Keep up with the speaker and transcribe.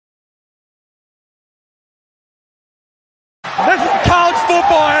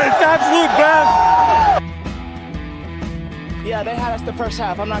the first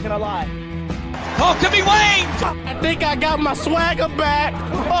half. I'm not going to lie. Oh, could be Wayne. I think I got my swagger back.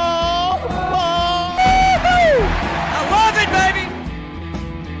 Oh. I love it, baby.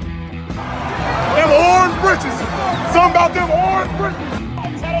 Them orange britches. Something about them orange britches.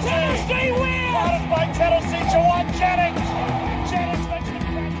 Tennessee wins. By Tennessee, Jawan Jennings. Jennings makes the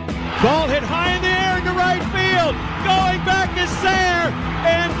catch. Ball hit high in the air into right field. Going back is Sayre.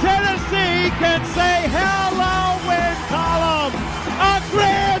 And Tennessee can say hello, win column. A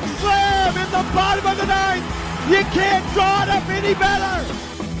grand slam in the bottom of the ninth. You can't draw it up any better.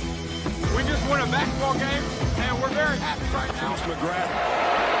 We just won a basketball game, and we're very happy right now. It's McGrath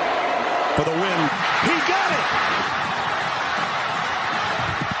for the win. He got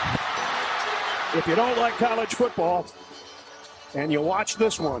it. If you don't like college football and you watch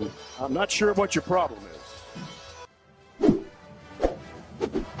this one, I'm not sure what your problem is.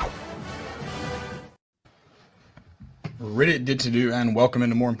 Reddit did to do, and welcome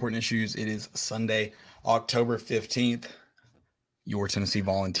into More Important Issues. It is Sunday, October 15th. Your Tennessee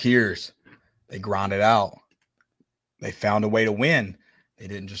Volunteers, they grinded out. They found a way to win. They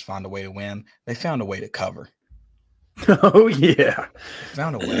didn't just find a way to win. They found a way to cover. Oh, yeah. They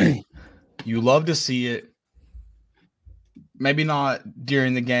found a way. You love to see it. Maybe not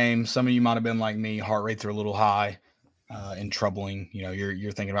during the game. Some of you might have been like me. Heart rates are a little high and troubling. You know,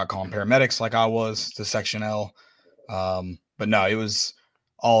 you're thinking about calling paramedics like I was to Section L. But no, it was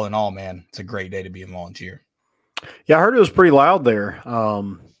all in all, man. It's a great day to be a volunteer. Yeah, I heard it was pretty loud there. I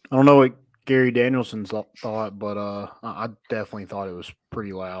don't know what Gary Danielson thought, but I definitely thought it was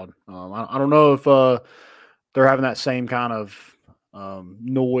pretty loud. I don't know if they're having that same kind of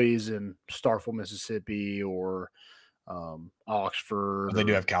noise in Starkville, Mississippi, or Oxford. They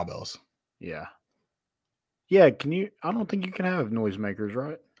do have cowbells. Yeah. Yeah, I don't think you can have noisemakers,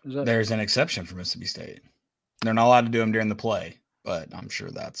 right? There's an exception for Mississippi State. They're not allowed to do them during the play, but I'm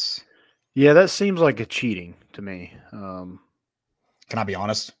sure that's... Yeah, that seems like a cheating to me. Can I be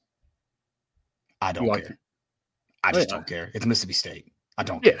honest? I don't care. I just don't care. It's Mississippi State. I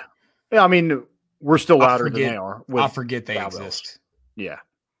don't care. Yeah, I mean, we're still louder than they are. I forget they cowbells. exist. Yeah.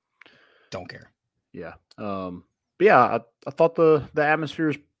 Don't care. Yeah. But yeah, I thought the atmosphere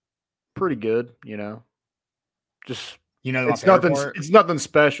is pretty good, you know. Just, you know, it's nothing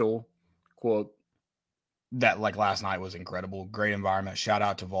special, quote. That, like, last night was incredible. Great environment. Shout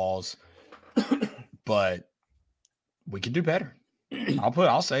out to Vols. But we could do better.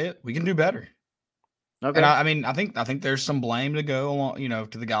 I'll say it. We can do better. Okay. And I mean, I think there's some blame to go along, you know,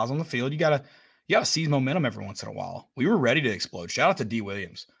 to the guys on the field. You gotta seize momentum every once in a while. We were ready to explode. Shout out to D.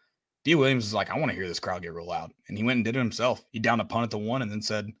 Williams. D. Williams is like, I want to hear this crowd get real loud. And he went and did it himself. He downed a punt at the 1 and then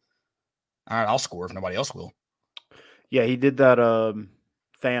said, all right, I'll score if nobody else will. Yeah, he did that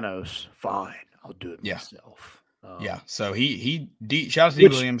Thanos. Fine, I'll do it myself. Yeah, so shout out to D.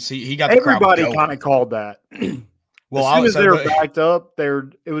 Williams. He got the crowd going. Everybody kind of called that. Well, as soon as they were backed up,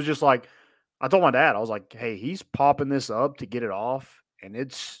 it was just like, I told my dad, I was like, hey, he's popping this up to get it off, and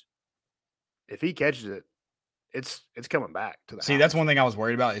if he catches it, it's coming back to the house. That's one thing I was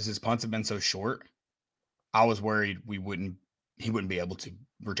worried about is his punts have been so short. I was worried he wouldn't be able to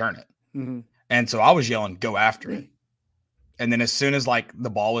return it. Mm-hmm. And so I was yelling, go after it. And then as soon as like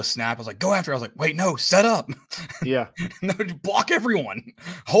the ball was snapped, I was like, go after it. I was like, wait, no, set up. Yeah. No, block everyone.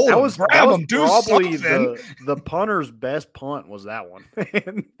 Hold him, grab him, do probably something. The punter's best punt was that one.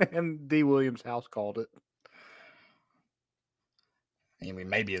 and D. Williams' house called it. I mean,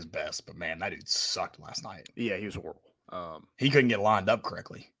 maybe his best, but man, that dude sucked last night. Yeah, he was horrible. He couldn't get lined up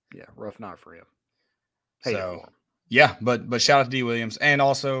correctly. Yeah, rough night for him. So, yeah, but shout out to D. Williams. And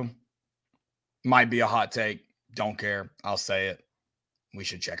also, might be a hot take. Don't care. I'll say it. We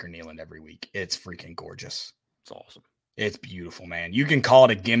should check her Neyland every week. It's freaking gorgeous. It's awesome. It's beautiful, man. You can call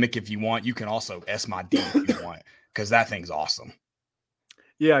it a gimmick if you want. You can also S my D if you want, because that thing's awesome.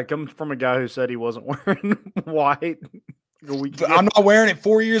 Yeah, it comes from a guy who said he wasn't wearing white. I'm not wearing it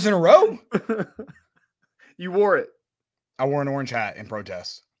 4 years in a row. You wore it. I wore an orange hat in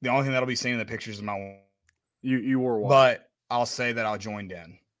protest. The only thing that'll be seen in the pictures is my. You wore white. But I'll say that I joined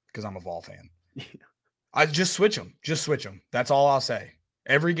in because I'm a Vol fan. Yeah. I just switch them. Just switch them. That's all I'll say.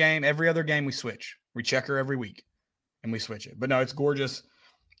 Every game, every other game, we switch. We check her every week, and we switch it. But no, it's gorgeous.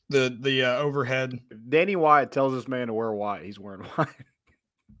 The overhead. If Danny White tells this man to wear white, he's wearing white.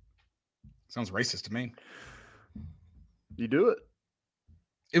 Sounds racist to me. You do it.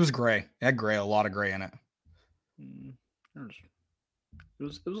 It was gray. It had gray, a lot of gray in it. It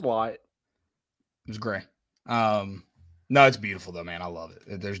was light. It was gray. No, it's beautiful though, man. I love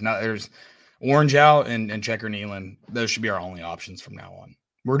it. There's orange out and checker Neyland. Those should be our only options from now on.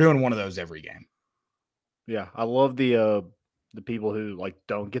 We're doing one of those every game. Yeah, I love the the people who like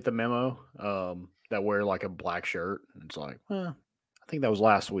don't get the memo that wear like a black shirt. It's like, I think that was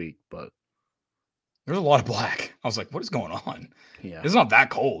last week, but there's a lot of black. I was like, what is going on? yeah, It's not that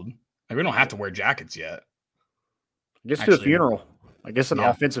cold. Like, we don't have to wear jackets yet. I guess to a funeral. I guess an Yeah.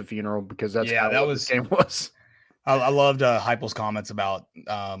 offensive funeral because that's Yeah, kinda that what was- this game was. I loved Heupel's comments about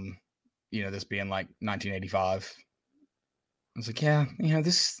this being like 1985. I was like, yeah,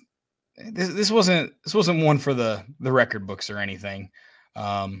 this wasn't one for the record books or anything.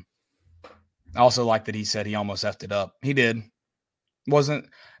 I also like that he said he almost effed it up. He did. Wasn't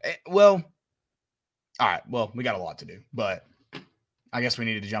well. All right. Well, we got a lot to do, but I guess we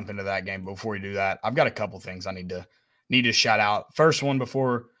needed to jump into that game. But before we do that, I've got a couple things I need to shout out. First one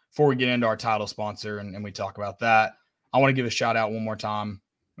before we get into our title sponsor and we talk about that, I want to give a shout out one more time.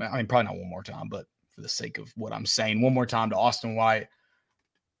 I mean, probably not one more time, but for the sake of what I'm saying, one more time to Austin White.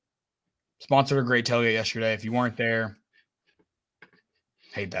 Sponsored a great tailgate yesterday. If you weren't there,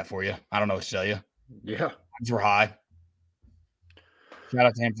 hate that for you. I don't know what to tell you. Yeah. We're high. Shout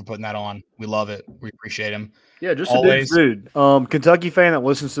out to him for putting that on. We love it. We appreciate him. Yeah, just Always. a dude. Kentucky fan that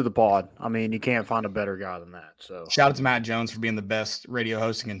listens to the pod. I mean, you can't find a better guy than that. So Shout out to Matt Jones for being the best radio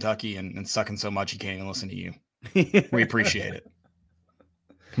host in Kentucky and sucking so much he can't even listen to you. We appreciate it.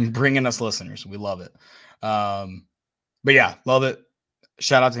 Bringing us listeners. We love it. But yeah, love it.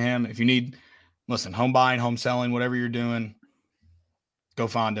 Shout out to him. If you need, home buying, home selling, whatever you're doing, go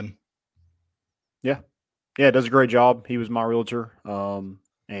find him. Yeah, does a great job. He was my realtor, and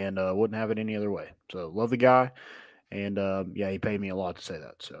wouldn't have it any other way. So love the guy, and he paid me a lot to say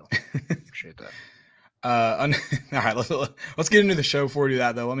that. So appreciate that. All right, let's get into the show. Before we do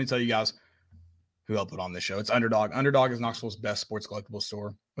that, though, let me tell you guys who helped put on this show. It's Underdog. Underdog is Knoxville's best sports collectible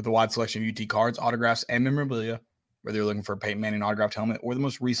store with a wide selection of UT cards, autographs, and memorabilia. Whether you're looking for a Peyton Manning autographed helmet or the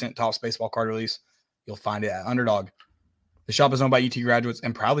most recent Topps baseball card release, you'll find it at Underdog. The shop is owned by UT graduates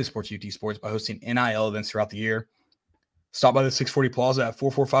and proudly supports UT sports by hosting NIL events throughout the year. Stop by the 640 Plaza at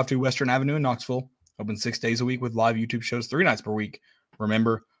 4452 Western Avenue in Knoxville. Open 6 days a week with live YouTube shows 3 nights per week.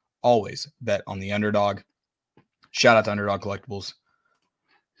 Remember, always bet on the Underdog. Shout out to Underdog Collectibles.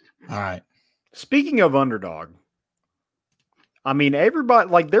 All right. Speaking of Underdog, I mean,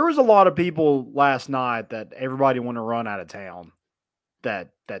 everybody, there was a lot of people last night that everybody wanted to run out of town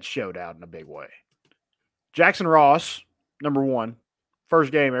that showed out in a big way. Jackson Ross, number one.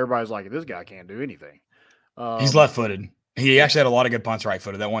 First game, everybody's like, this guy can't do anything. He's left-footed. He actually had a lot of good punts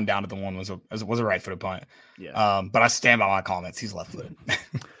right-footed. That one down at the one was a right-footed punt. Yeah. But I stand by my comments. He's left-footed.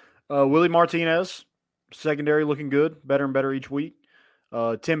 Willie Martinez, secondary looking good, better and better each week.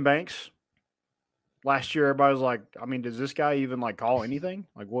 Tim Banks. Last year, everybody was like, I mean, does this guy even call anything?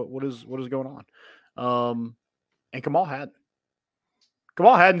 What is going on? And Kamal Haddon.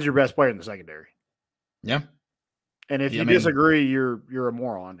 Kamal Haddon's your best player in the secondary. Yeah. And if you disagree, you're a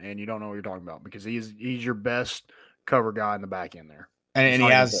moron and you don't know what you're talking about because he's your best cover guy in the back end there. And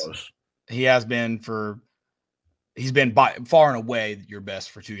he's been by far and away your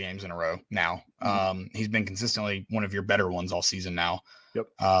best for 2 games in a row now. Mm-hmm. He's been consistently one of your better ones all season now. Yep.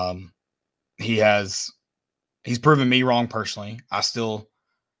 He's proven me wrong personally. That's the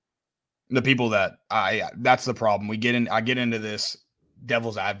problem. I get into this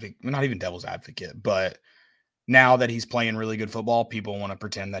devil's advocate, not even devil's advocate, but now that he's playing really good football, people want to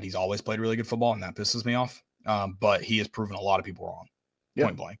pretend that he's always played really good football, and that pisses me off. But he has proven a lot of people wrong,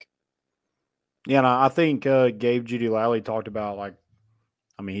 point blank. Yeah, and I think Gabe Judy Lally talked about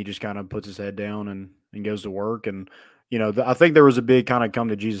he just kind of puts his head down and goes to work. And, I think there was a big kind of come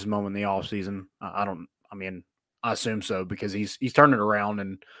to Jesus moment in the offseason. I assume so because he's turning it around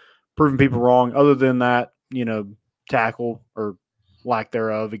and proving people wrong. Other than that, tackle or lack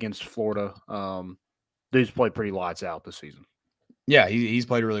thereof against Florida, dude's played pretty lights out this season. Yeah, he's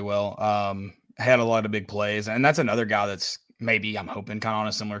played really well. Had a lot of big plays. And that's another guy that's maybe, I'm hoping, kind of on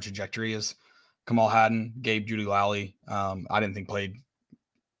a similar trajectory as Kamal Haddon. Gabe Judy Lally, I didn't think played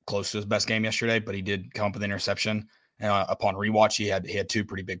close to his best game yesterday, but he did come up with an interception. Upon rewatch, he had 2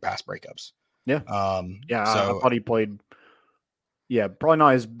 pretty big pass breakups. Yeah. So I thought he played. Yeah, probably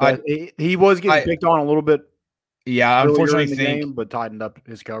not his best. He was getting picked on a little bit. Yeah, I unfortunately in the think, game, but tightened up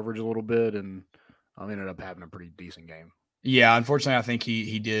his coverage a little bit, and ended up having a pretty decent game. Yeah, unfortunately, I think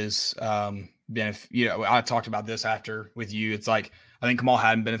he does I talked about this after with you. It's I think Kamal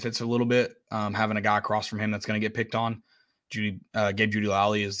Haddon benefits a little bit having a guy across from him that's going to get picked on. Gabe Judy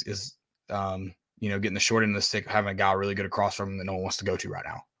Lally is getting the short end of the stick, having a guy really good across from him that no one wants to go to right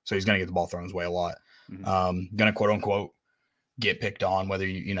now. So he's going to get the ball thrown his way a lot. Mm-hmm. Going to quote unquote get picked on, whether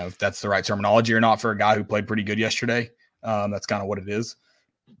if that's the right terminology or not for a guy who played pretty good yesterday. That's kind of what it is.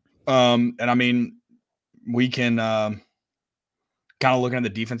 And I mean, we can kind of looking at the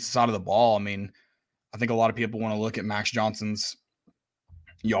defensive side of the ball, I mean, I think a lot of people want to look at Max Johnson's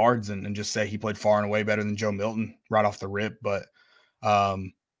yards and just say he played far and away better than Joe Milton right off the rip. But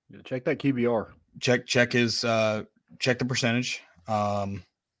check that QBR. Check his check the percentage. And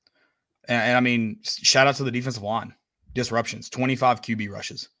I mean, shout out to the defensive line. Disruptions, 25 QB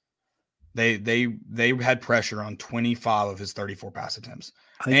rushes. They had pressure on 25 of his 34 pass attempts.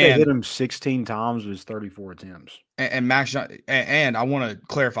 I think they hit him 16 times with his 34 attempts. And Max, and I want to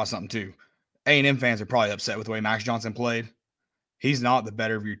clarify something too. A&M fans are probably upset with the way Max Johnson played. He's not the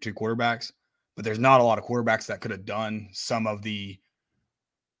better of your two quarterbacks, but there's not a lot of quarterbacks that could have done some of the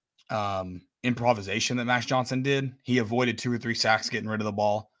improvisation that Max Johnson did. He avoided 2 or 3 sacks getting rid of the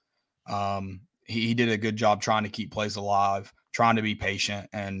ball. He did a good job trying to keep plays alive, trying to be patient,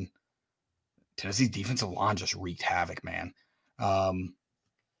 and Tennessee's defensive line just wreaked havoc, man.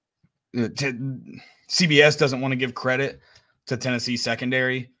 CBS doesn't want to give credit to Tennessee's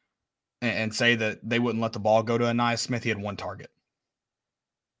secondary and say that they wouldn't let the ball go to Ainias Smith. He had 1 target.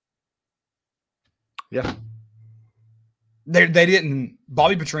 Yeah. They didn't –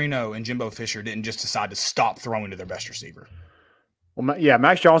 Bobby Petrino and Jimbo Fisher didn't just decide to stop throwing to their best receiver. Well, yeah,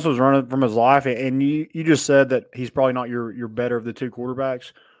 Max Johnson was running from his life, and you just said that he's probably not your better of the two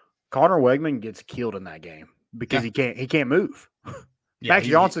quarterbacks. Connor Wegman gets killed in that game because he can't move. Yeah, Max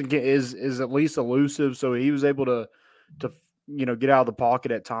Johnson is at least elusive, so he was able to get out of the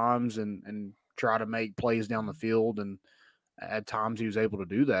pocket at times and try to make plays down the field, and at times he was able to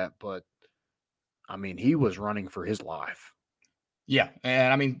do that. But I mean, he was running for his life. Yeah,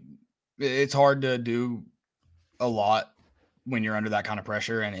 and I mean, it's hard to do a lot when you're under that kind of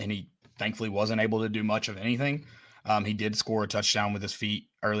pressure, and he thankfully wasn't able to do much of anything. He did score a touchdown with his feet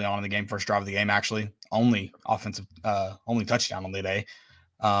early on in the game, first drive of the game, actually. Only touchdown on the day.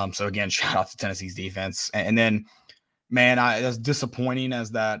 So again, shout out to Tennessee's defense. And then, man, as disappointing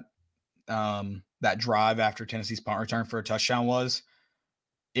as that drive after Tennessee's punt return for a touchdown was,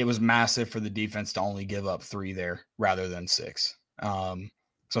 it was massive for the defense to only give up 3 there rather than 6.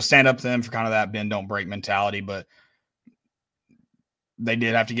 So stand up to them for kind of that bend don't break mentality, but they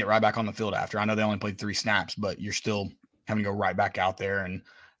did have to get right back on the field after. I know they only played 3 snaps, but you're still having to go right back out there, and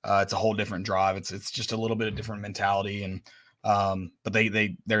it's a whole different drive. It's just a little bit of different mentality, and but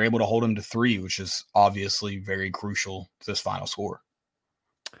they're able to hold them to 3, which is obviously very crucial to this final score.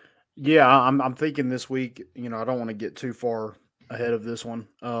 Yeah, I'm thinking this week. I don't want to get too far ahead of this one,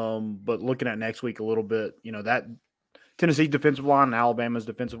 but looking at next week a little bit, that Tennessee defensive line and Alabama's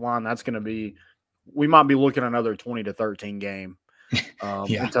defensive line, that's going to be. We might be looking at another 20-13 game.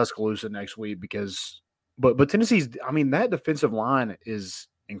 In Tuscaloosa next week but Tennessee's, I mean, that defensive line is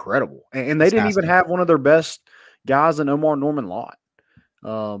incredible. And they didn't even have one of their best guys in Omar Norman-Lott.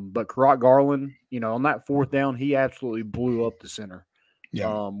 But Karat Garland, on that 4th down, he absolutely blew up the center,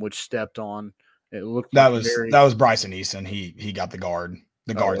 which stepped on. It looked that was Bryson Eason. He got the guard.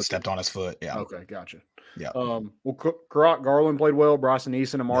 The guard stepped on his foot. Yeah. Okay, gotcha. Yeah. Well, Karat Garland played well. Bryson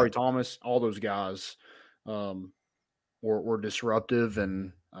Eason, Amari Thomas, all those guys were disruptive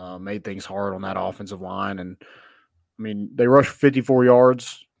and made things hard on that offensive line. And, I mean, they rushed 54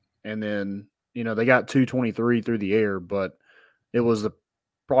 yards, and then, they got 223 through the air, but it was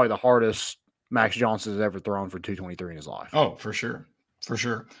probably the hardest Max Johnson has ever thrown for 223 in his life. Oh, for sure. For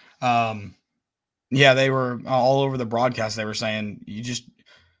sure. Yeah, they were all over the broadcast. They were saying you just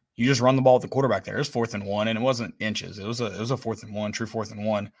run the ball with the quarterback there. It was 4th and 1, and it wasn't inches. It was a 4th and 1, true 4th and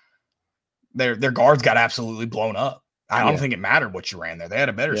 1. Their guards got absolutely blown up. I don't think it mattered what you ran there. They had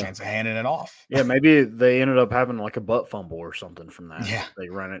a better chance of handing it off. Yeah, maybe they ended up having like a butt fumble or something from that. Yeah. They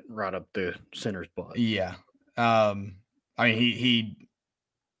ran it right up the center's butt. Yeah. I mean,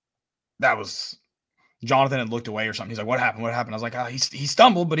 that was – Jonathan had looked away or something. He's like, what happened? What happened? I was like, he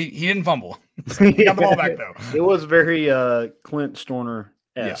stumbled, but he didn't fumble. He got the ball back, though. It was very Clint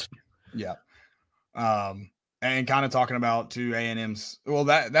Stoerner-esque. Yeah. And kind of talking about to A&M's – well,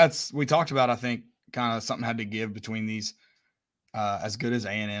 that's – we talked about, I think, kind of something had to give between these. As good as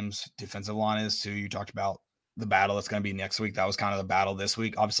A&M's defensive line is, too, you talked about the battle that's going to be next week. That was kind of the battle this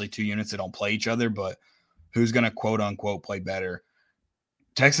week. Obviously, 2 units that don't play each other, but who's going to quote-unquote play better?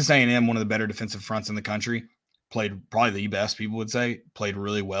 Texas A&M, one of the better defensive fronts in the country, played probably the best, people would say, played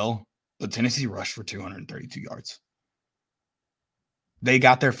really well. But Tennessee rushed for 232 yards. They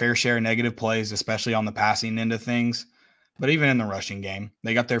got their fair share of negative plays, especially on the passing end of things. But even in the rushing game,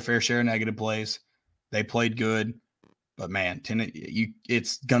 they got their fair share of negative plays. They played good. But, man,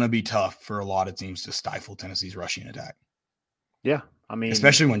 it's going to be tough for a lot of teams to stifle Tennessee's rushing attack. Yeah, I mean –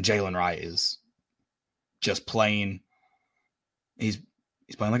 especially when Jalen Wright is just playing – he's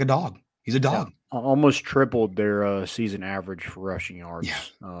playing like a dog. He's a dog. almost tripled their season average for rushing yards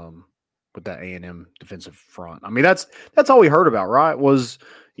with that A&M defensive front. I mean, that's all we heard about, right? Was,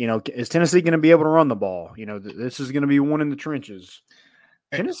 is Tennessee going to be able to run the ball? This is going to be one in the trenches.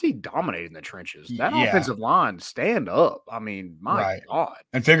 Tennessee dominated in the trenches. That offensive line, stand up. I mean, my God.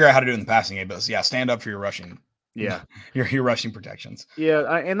 And figure out how to do it in the passing game. But stand up for your rushing. Yeah. your rushing protections.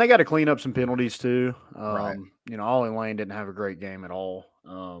 Yeah, and they got to clean up some penalties too. Ollie Lane didn't have a great game at all.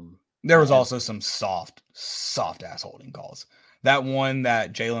 There was also some soft ass holding calls. That one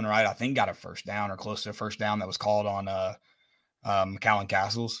that Jalen Wright, I think, got a first down or close to a first down that was called on McCallan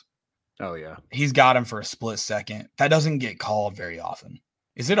Castles. Oh, yeah. He's got him for a split second. That doesn't get called very often.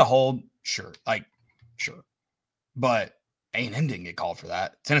 Is it a hold? Sure. Sure. But A&M didn't get called for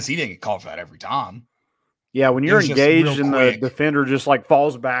that. Tennessee didn't get called for that every time. Yeah, when you're engaged and the defender just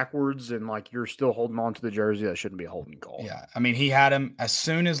falls backwards and you're still holding on to the jersey, that shouldn't be a holding call. Yeah. I mean, he had him as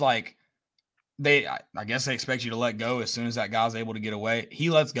soon as I guess they expect you to let go as soon as that guy's able to get away. He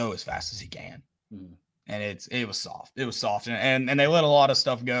lets go as fast as he can. Mm. And it was soft. It was soft. And they let a lot of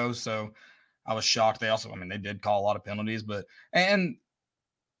stuff go. So I was shocked. They also, they did call a lot of penalties,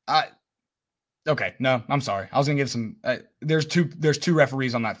 okay, no, I'm sorry. I was gonna give some. There's two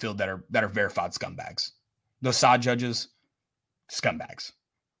referees on that field that are verified scumbags. Those side judges, scumbags.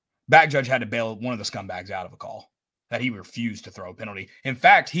 Back judge had to bail one of the scumbags out of a call that he refused to throw a penalty. In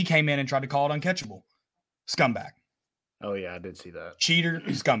fact, he came in and tried to call it uncatchable. Scumbag. Oh yeah, I did see that. Cheater,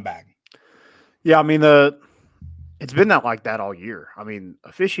 scumbag. Yeah, it's been like that all year.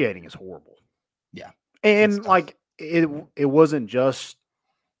 Officiating is horrible. Yeah, and it wasn't just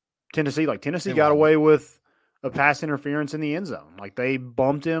Tennessee. Tennessee got away with a pass interference in the end zone. They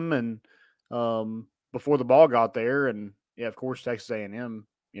bumped him and before the ball got there, and of course Texas A&M.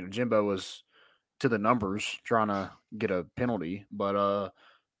 Jimbo was to the numbers trying to get a penalty, but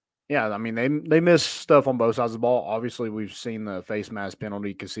they missed stuff on both sides of the ball. Obviously, we've seen the face mask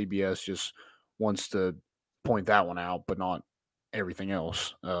penalty because CBS just wants to point that one out, but not everything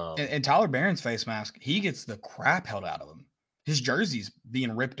else. And Tyler Barron's face mask, he gets the crap held out of him. His jersey's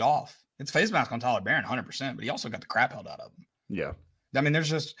being ripped off. It's face mask on Tyler Barron 100%, but he also got the crap held out of him. Yeah. There's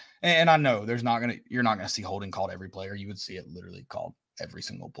just, and I know you're not going to see holding called every player. You would see it literally called every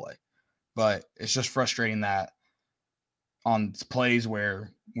single play, but it's just frustrating that on plays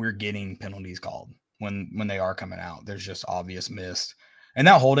where we're getting penalties called when they are coming out, there's just obvious missed. And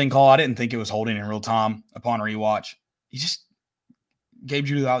that holding call, I didn't think it was holding in real time upon rewatch. He just gave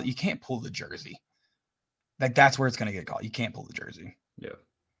you out. You can't pull the jersey. That's where it's going to get caught. You can't pull the jersey. Yeah.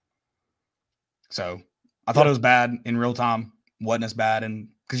 So I thought it was bad in real time. Wasn't as bad, and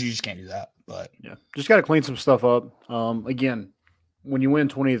because you just can't do that. But yeah, just got to clean some stuff up. Again, when you win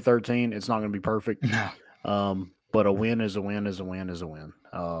 20-13, it's not going to be perfect. No. But a win is a win is a win is a win.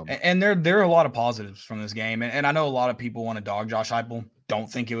 And there are a lot of positives from this game, and I know a lot of people want to dog Josh Heupel. Don't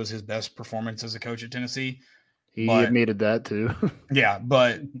think it was his best performance as a coach at Tennessee. He admitted that too. Yeah,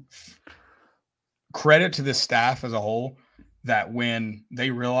 but credit to this staff as a whole that when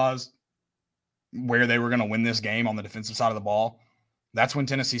they realized where they were going to win this game on the defensive side of the ball, that's when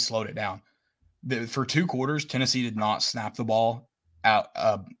Tennessee slowed it down. For 2 quarters, Tennessee did not snap the ball out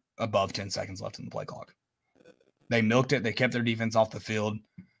above 10 seconds left in the play clock. They milked it. They kept their defense off the field,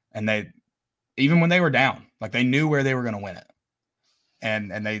 and even when they were down, they knew where they were going to win it,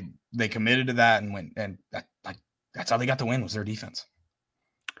 and they committed to that and went, and that's how they got the win, was their defense.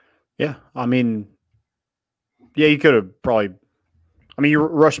 Yeah, you could have probably. You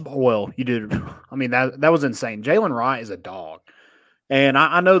rushed the ball well. You did. That was insane. Jalen Wright is a dog. And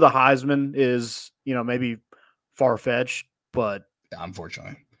I know the Heisman is, maybe far-fetched, but.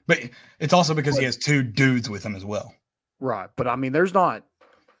 Unfortunately. But it's also because he has 2 dudes with him as well. Right. But, there's not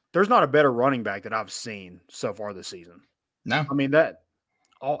a better running back that I've seen so far this season. No.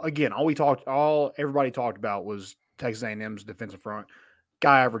 All everybody talked about was Texas A&M's defensive front.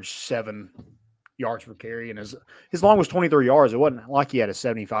 Guy averaged 7 yards per carry, and his long was 23 yards. It wasn't like he had a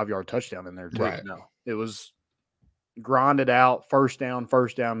 75-yard touchdown in there too. Right. No, it was grinded out, first down,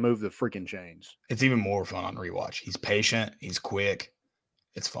 move the freaking chains. It's even more fun on rewatch. He's patient, he's quick.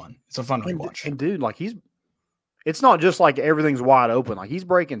 It's fun. It's a fun rewatch. And dude, it's not just everything's wide open. He's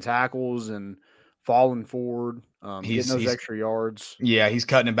breaking tackles and falling forward, getting those extra yards. Yeah, he's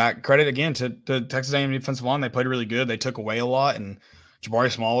cutting it back. Credit again to Texas A&M defensive line. They played really good. They took away a lot, and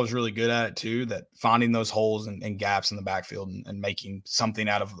Jabari Small was really good at it too, that finding those holes and gaps in the backfield and making something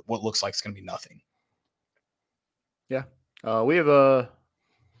out of what looks like it's going to be nothing. Yeah. We have a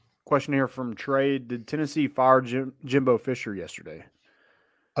question here from Trey. Did Tennessee fire Jimbo Fisher yesterday?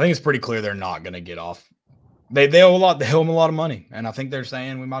 I think it's pretty clear they're not going to get off They owe a lot. They owe him a lot of money, and I think they're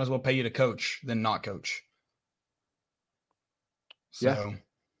saying we might as well pay you to coach than not coach. So, yeah.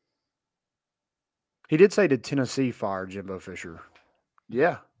 He did say, did Tennessee fire Jimbo Fisher?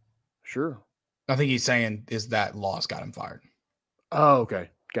 Yeah, sure. I think he's saying is that loss got him fired. Oh, okay.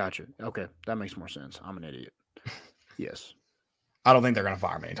 Gotcha. Okay. That makes more sense. I'm an idiot. Yes. I don't think they're going to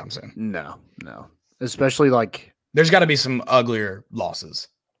fire him anytime soon. No. Especially like. There's got to be some uglier losses.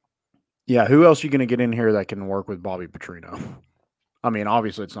 Yeah. Who else are you going to get in here that can work with Bobby Petrino? I mean,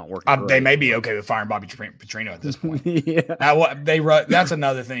 obviously it's not working. They may be okay with firing Bobby Petrino at this point. Yeah. That's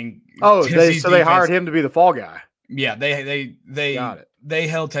another thing. Oh, they hired him to be the fall guy. Yeah. They got it. They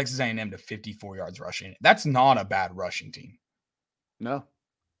held Texas A&M to 54 yards rushing. That's not a bad rushing team. No.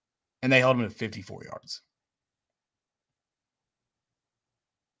 And they held him to 54 yards.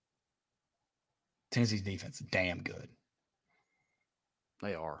 Tennessee's defense, damn good.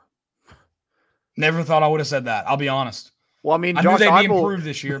 They are. Never thought I would have said that. I'll be honest. Well, I mean, I knew they'd be improved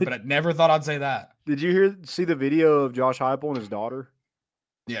this year, but I never thought I'd say that. Did you see the video of Josh Heupel and his daughter?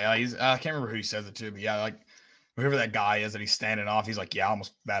 Yeah, I can't remember who he says it to, but yeah, like whoever that guy is that he's standing off, he's like, yeah, I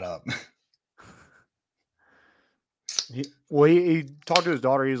almost that up. He talked to his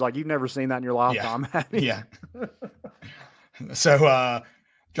daughter. He was like, "You've never seen that in your lifetime." Yeah. So,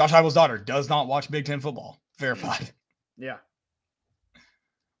 Josh Heupel's daughter does not watch Big Ten football. Verified. Yeah.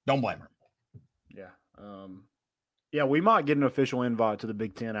 Don't blame her. Yeah. Yeah, we might get an official invite to the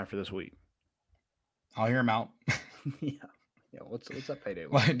Big Ten after this week. I'll hear him out. Yeah. What's that payday?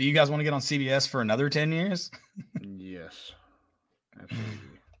 What, do you guys want to get on CBS for another 10 years? Yes.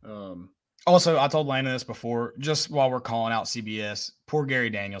 Absolutely. Also, I told Lana this before, just while we're calling out CBS, poor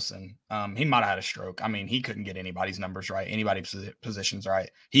Gary Danielson. He might have had a stroke. I mean, he couldn't get anybody's numbers right, anybody's positions right.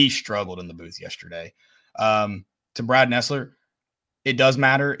 He struggled in the booth yesterday. To Brad Nessler, it does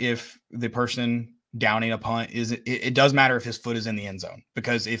matter if the person downing a punt it does matter if his foot is in the end zone,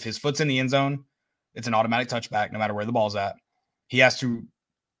 because if his foot's in the end zone, it's an automatic touchback no matter where the ball's at.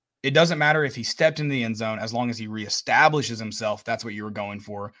 It doesn't matter if he stepped in the end zone as long as he reestablishes himself. That's what you were going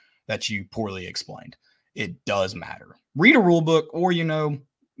for. That you poorly explained. It does matter. Read a rule book, or,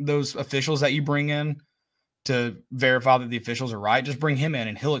 those officials that you bring in to verify that the officials are right. Just bring him in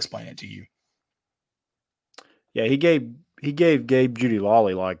and he'll explain it to you. Yeah, he gave Gabe Judy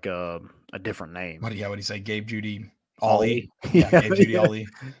Lawley like a different name. What did he say? Gabe Judy Ali. Yeah, Gabe Judy Ali.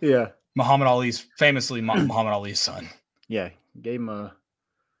 Yeah. Muhammad Ali's famously Muhammad Ali's son. Yeah, gave him a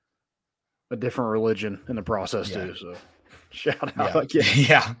different religion in the process too. So. Shout out.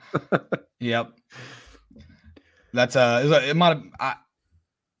 Yeah. Yep. That's I'll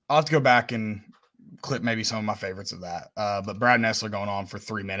have to go back and clip maybe some of my favorites of that. But Brad Nessler going on for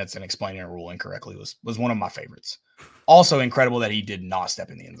 3 minutes and explaining a rule incorrectly was one of my favorites. Also incredible that he did not step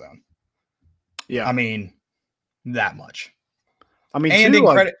in the end zone. Yeah. I mean, that much. I mean,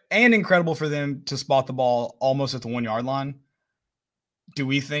 and incredible for them to spot the ball almost at the 1 yard line. Do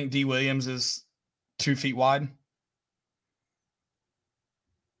we think D. Williams is 2 feet wide?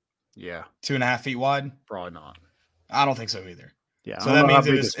 Yeah. 2.5 feet wide? Probably not. I don't think so either. Yeah. So that means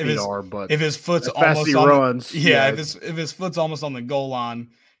if his foot's almost on runs, if his foot's almost on the goal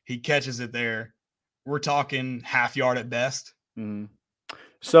line, he catches it there. We're talking half yard at best. Mm-hmm.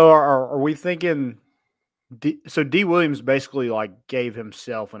 So are we thinking so D. Williams basically like gave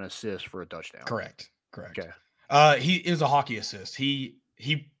himself an assist for a touchdown? Correct. Okay. It was a hockey assist. He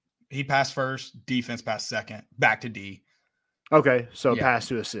passed first, defense passed second, back to D. Okay, so pass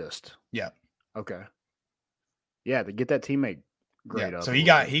to assist. Yeah. Okay. Yeah, to get that teammate grade up. So he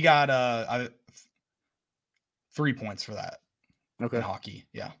got 3 points for that. Okay. In hockey,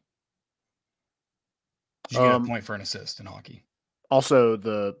 yeah. You get a point for an assist in hockey. Also,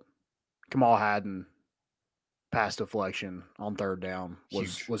 the Kamal Hadden pass deflection on third down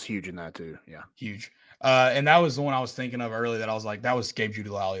was huge in that too. Yeah, huge. And that was the one I was thinking of early that I was like, that was Gabe Judy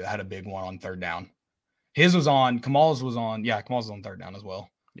Lawley that had a big one on third down. His was on, Kamal's was on third down as well.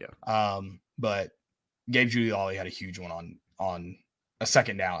 Yeah. But Gabe Judy Lawley had a huge one on a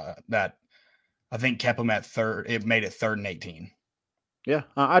second down that I think kept him at third. It made it 3rd and 18. Yeah.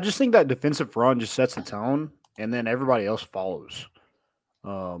 I just think that defensive run just sets the tone, and then everybody else follows.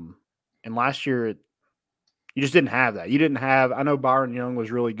 And last year, you just didn't have that. You didn't have – I know Byron Young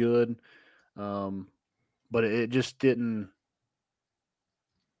was really good, but it just didn't –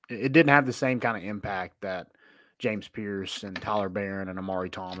 it didn't have the same kind of impact that James Pierce and Tyler Barron and Amari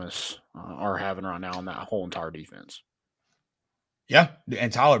Thomas are having right now on that whole entire defense. Yeah,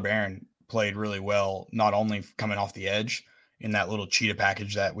 and Tyler Barron played really well, not only coming off the edge in that little cheetah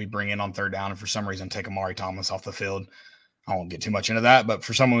package that we bring in on third down and for some reason take Amari Thomas off the field. I won't get too much into that, but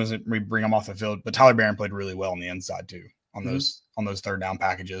for someone who's we bring him off the field, but Tyler Barron played really well on the inside too on those third down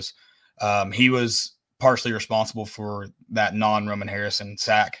packages. He was partially responsible for that non-Roman Harrison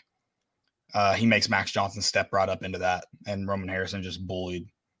sack. He makes Max Johnson step right up into that, and Roman Harrison just bullied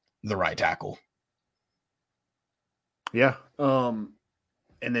the right tackle. Yeah.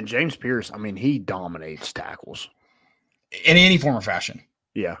 And then James Pierce, I mean, he dominates tackles. In any form or fashion.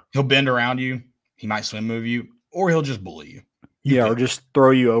 Yeah. He'll bend around you. He might swim move you, or he'll just bully you. Or just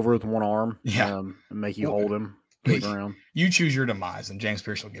throw you over with one arm. Yeah. And make you hold him. Kick around. You choose your demise, and James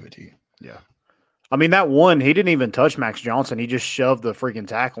Pierce will give it to you. Yeah. I mean, that one, he didn't even touch Max Johnson. He just shoved the freaking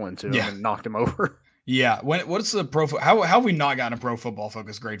tackle into him and knocked him over. Yeah. What's the how have we not gotten a Pro Football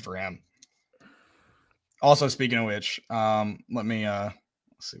Focus grade for him? Also, speaking of which, let me let's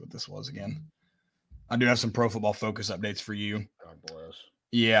see what this was again. I do have some Pro Football Focus updates for you. God bless.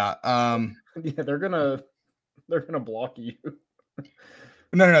 Yeah. Yeah, they're gonna block you.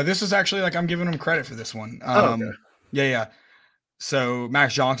 No. This is actually like I'm giving them credit for this one. Okay. Yeah. So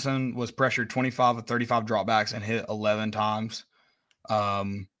Max Johnson was pressured 25 of 35 dropbacks and hit 11 times.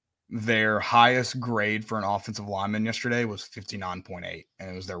 Their highest grade for an offensive lineman yesterday was 59.8, and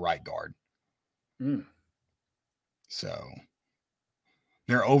it was their right guard. So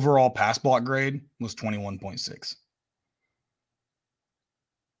their overall pass block grade was 21.6.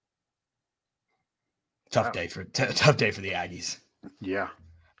 Tough day for the Aggies. Yeah.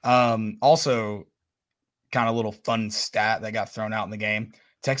 Also, kind of little fun stat that got thrown out in the game.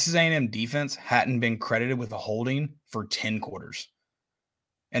 Texas A&M defense hadn't been credited with a holding for 10 quarters.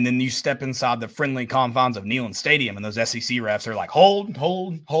 And then you step inside the friendly confines of Neyland Stadium, and those SEC refs are like, hold, and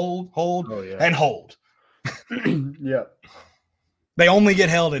hold. Yeah. They only get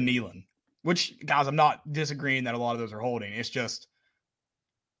held in Neyland, which, guys, I'm not disagreeing that a lot of those are holding. It's just,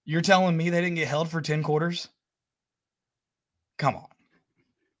 you're telling me they didn't get held for 10 quarters? Come on.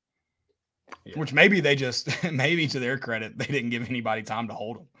 Yeah. Which maybe they just, maybe to their credit, they didn't give anybody time to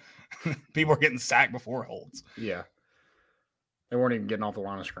hold them. People are getting sacked before holds. Yeah. They weren't even getting off the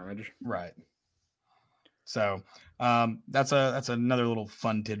line of scrimmage. Right. So that's another little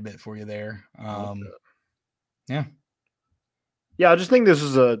fun tidbit for you there. Yeah. Yeah, I just think this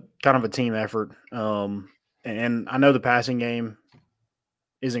is a kind of a team effort. And I know the passing game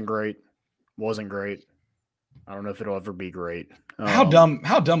wasn't great. I don't know if it'll ever be great. How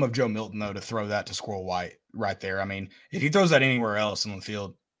dumb of Joe Milton, though, to throw that to Squirrel White right there. I mean, if he throws that anywhere else in the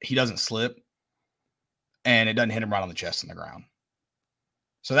field, he doesn't slip, and it doesn't hit him right on the chest on the ground.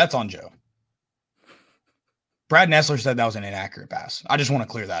 So that's on Joe. Brad Nessler said that was an inaccurate pass. I just want to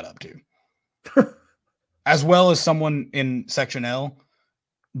clear that up, too. As well as someone in Section L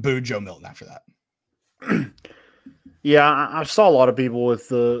booed Joe Milton after that. Yeah, I saw a lot of people with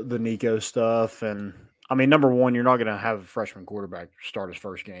the Nico stuff. And, I mean, number one, you're not going to have a freshman quarterback start his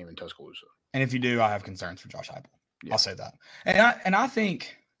first game in Tuscaloosa. And if you do, I have concerns for Josh Heupel. Yeah. I'll say that. And I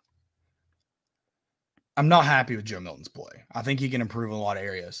think I'm not happy with Joe Milton's play. I think he can improve in a lot of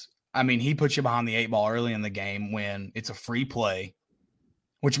areas. I mean, he puts you behind the 8 ball early in the game when it's a free play,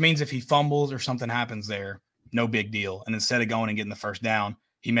 which means if he fumbles or something happens there, no big deal. And instead of going and getting the first down,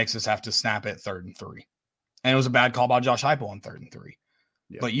 he makes us have to snap it 3rd and 3. And it was a bad call by Josh Heupel on 3rd and 3.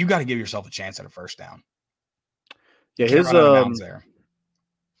 Yeah. But you got to give yourself a chance at a first down. Yeah, his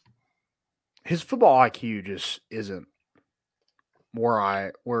football IQ just isn't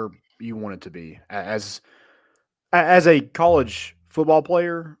where you want it to be as a college football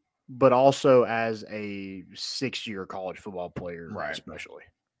player, but also as a 6-year college football player, right. Especially.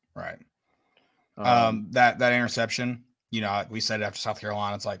 Right. That interception, we said it after South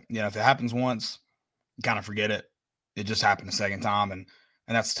Carolina, it's like, if it happens once, you kind of forget it. It just happened a second time, and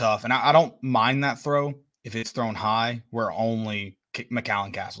that's tough. And I don't mind that throw if it's thrown high where only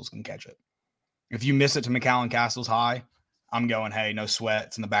McAllen Castles can catch it. If you miss it to McAllen Castles high, I'm going, hey, no sweat.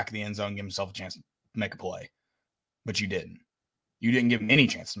 It's in the back of the end zone. Give himself a chance to make a play. But you didn't. You didn't give him any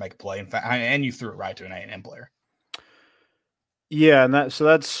chance to make a play. In fact, and you threw it right to an A&M player. Yeah, and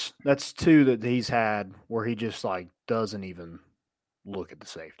that's 2 that he's had where he just doesn't even look at the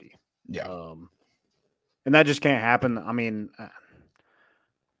safety. Yeah. And that just can't happen. I mean,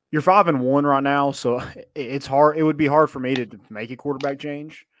 you're 5-1 right now, so it's hard. It would be hard for me to make a quarterback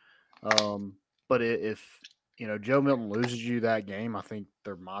change. But if Joe Milton loses you that game, I think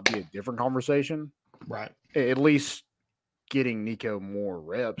there might be a different conversation. Right. At least getting Nico more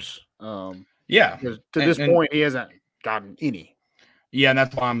reps. Yeah. To this point, he hasn't gotten any. Yeah, and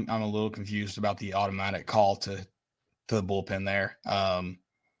that's why I'm a little confused about the automatic call to the bullpen there.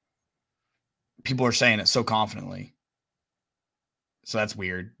 People are saying it so confidently. So that's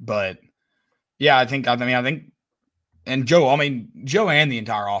weird. But yeah, I think And Joe and the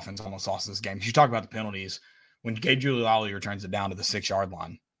entire offense almost lost this game. You talk about the penalties. When Gabe Giuliani returns it down to the 6-yard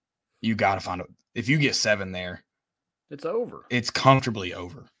line, you got to find it. If you get 7 there, it's over. It's comfortably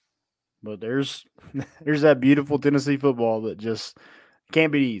over. But there's that beautiful Tennessee football that just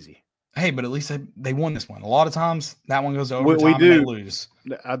can't be easy. Hey, but at least they won this one. A lot of times that one goes over we and they lose.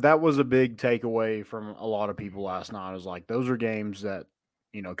 That was a big takeaway from a lot of people last night. It was like, those are games that,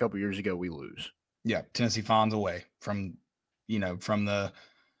 a couple years ago we lose. Yeah, Tennessee finds a way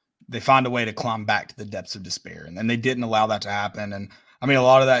they find a way to climb back to the depths of despair. And then they didn't allow that to happen. And I mean, a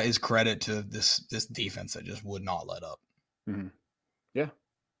lot of that is credit to this defense that just would not let up. Mm-hmm.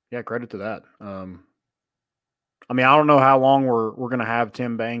 Yeah, credit to that. I mean, I don't know how long we're going to have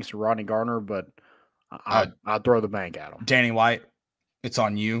Tim Banks or Rodney Gardner, but I'd throw the bank at them. Danny White, it's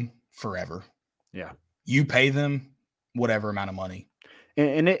on you forever. Yeah. You pay them whatever amount of money.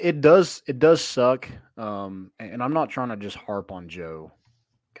 And it does suck. And I'm not trying to just harp on Joe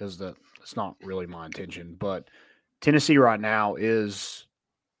because that's not really my intention. But Tennessee right now is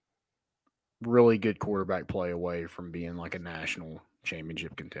really good quarterback play away from being like a national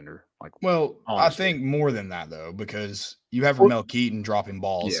championship contender. Honestly. I think more than that though, because you have Ramel Keaton dropping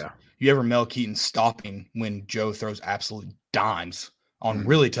balls. Yeah. You have Ramel Keaton stopping when Joe throws absolute dimes on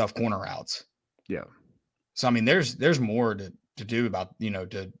really tough corner routes. Yeah. So I mean, there's more to do about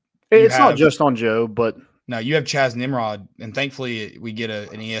it's not just on Joe, but no, you have Chaz Nimrod, and thankfully we get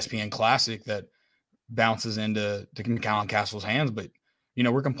an ESPN Classic that bounces into Colin Castle's hands, but.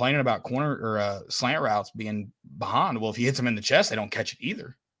 We're complaining about corner or slant routes being behind. Well, if he hits them in the chest, they don't catch it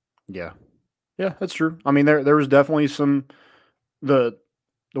either. Yeah. Yeah, that's true. I mean, there was definitely the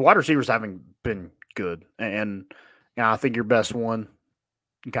wide receivers haven't been good. And I think your best one,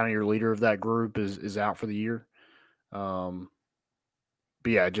 kind of your leader of that group is out for the year. But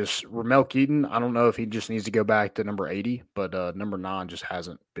yeah, just Ramel Keaton. I don't know if he just needs to go back to number 80, but number 9 just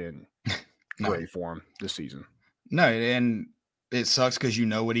hasn't been great for him this season. No, and it sucks because you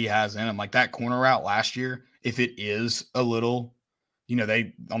know what he has in him. Like that corner route last year, if it is a little,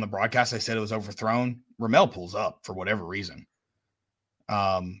 they on the broadcast they said it was overthrown. Ramel pulls up for whatever reason.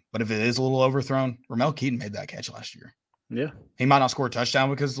 But if it is a little overthrown, Ramel Keaton made that catch last year. Yeah, he might not score a touchdown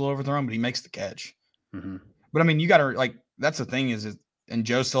because it's a little overthrown, but he makes the catch. Mm-hmm. But I mean, you got to that's the thing is, and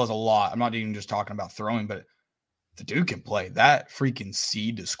Joe still has a lot. I'm not even just talking about throwing, but the dude can play. That freaking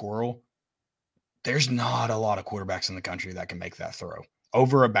seed to squirrel. There's not a lot of quarterbacks in the country that can make that throw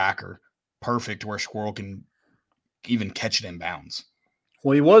over a backer, perfect where Squirrel can even catch it in bounds.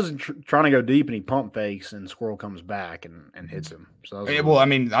 Well, he was trying to go deep and he pump fakes and Squirrel comes back and hits him. So I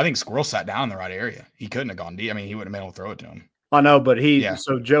mean, I think Squirrel sat down in the right area. He couldn't have gone deep. I mean, he wouldn't have been able to throw it to him. I know, but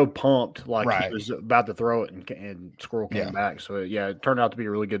so Joe pumped he was about to throw it and Squirrel came back. So it turned out to be a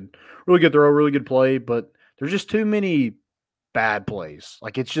really good throw, really good play. But there's just too many bad plays.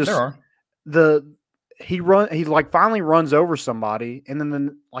 It's just there are. He finally runs over somebody, and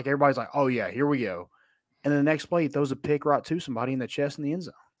then everybody's like, "Oh yeah, here we go," and then the next play he throws a pick right to somebody in the chest in the end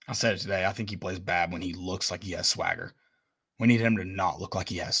zone. I said it today. I think he plays bad when he looks like he has swagger. We need him to not look like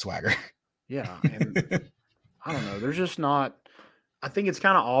he has swagger. Yeah, and I don't know. There's just not. I think it's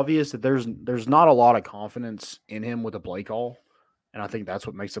kind of obvious that there's not a lot of confidence in him with the play call, and I think that's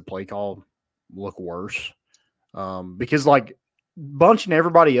what makes the play call look worse. Because bunching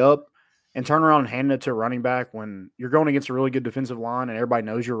everybody up and turn around and handing it to a running back when you're going against a really good defensive line and everybody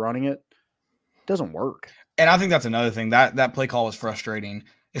knows you're running it, doesn't work. And I think that's another thing. That play call was frustrating,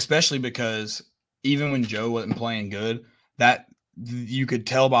 especially because even when Joe wasn't playing good, that you could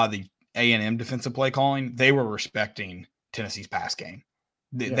tell by the A&M defensive play calling, they were respecting Tennessee's pass game.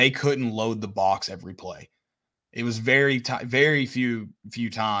 They couldn't load the box every play. It was very few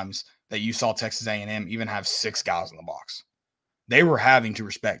times that you saw Texas A&M even have 6 guys in the box. They were having to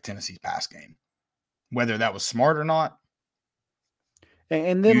respect Tennessee's pass game, whether that was smart or not.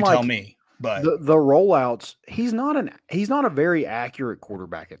 And then you tell me. But the rollouts, he's not a very accurate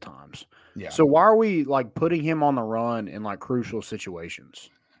quarterback at times. Yeah. So why are we putting him on the run in crucial situations?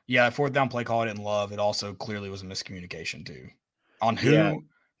 Yeah, 4th down play call I didn't love. It also clearly was a miscommunication too. On who? Yeah.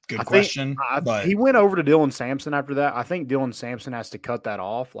 Good question. But he went over to Dylan Sampson after that. I think Dylan Sampson has to cut that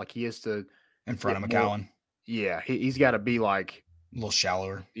off. He has to in front of McCowan. Yeah, he's got to be a little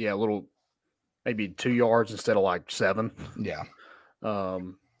shallower. Yeah, a little, maybe 2 yards instead of 7. Yeah.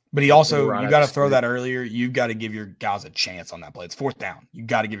 But he also, you got to throw that earlier. You got to give your guys a chance on that play. It's 4th down. You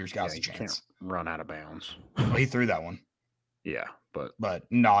got to give your guys a chance. Can't run out of bounds. Well, he threw that one. Yeah, but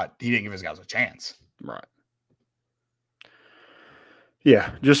he didn't give his guys a chance. Right.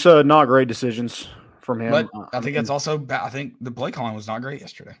 Yeah, just not great decisions from him. But I think that's also I think the play calling was not great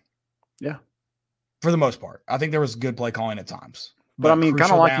yesterday. Yeah. for the most part. I think there was good play calling at times. But I mean,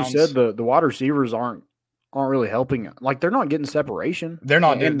 kind of crucial like downs, you said, the wide receivers aren't really helping. Like they're not getting separation. they're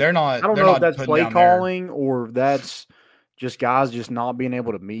not. And They're not. I don't they're know not if that's putting play down their- calling or if that's just guys just not being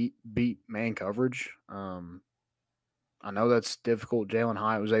able to beat man coverage. I know that's difficult. Jalen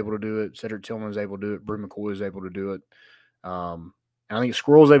Hyatt was able to do it. Cedric Tillman was able to do it. Brew McCoy was able to do it. And I think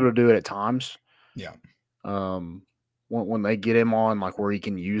Squirrel was able to do it at times. Yeah. When they get him on, like where he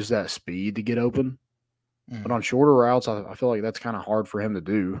can use that speed to get open. Mhm. But on shorter routes, I feel like that's kind of hard for him to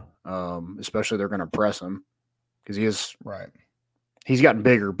do, especially they're going to press him because Right. he's gotten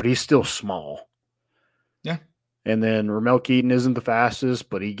bigger, but he's still small. Yeah. And then Ramel Keaton isn't the fastest,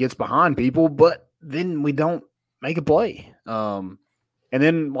 but he gets behind people, but then we don't make a play. And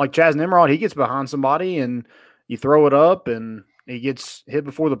then like Chaz Nimrod, he gets behind somebody and you throw it up and he gets hit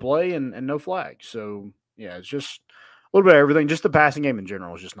before the play and no flag. So, yeah, it's just a little bit of everything. Just the passing game in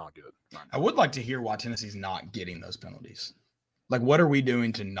general is just not good. I would like to hear why Tennessee's not getting those penalties. Like, what are we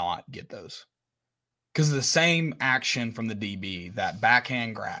doing to not get those? Because the same action from the DB, that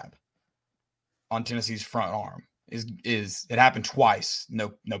backhand grab on Tennessee's front arm, is it happened twice,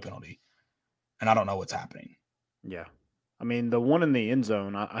 no penalty. And I don't know what's happening. Yeah. I mean, the one in the end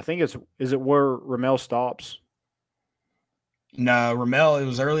zone, I think is it where Ramel stops? No, Ramel, it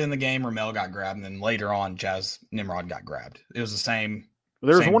was early in the game. Ramel got grabbed, and then later on, Chaz Nimrod got grabbed. It was the same.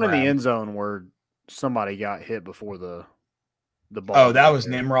 There was same one in grab. the end zone where somebody got hit before the ball. Oh, that got was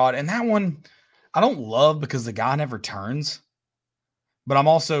there. Nimrod. And that one, I don't love because the guy never turns. But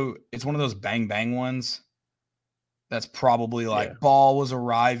it's one of those bang bang ones. That's probably like ball was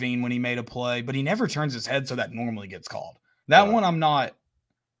arriving when he made a play, but he never turns his head, so that normally gets called. That one I'm not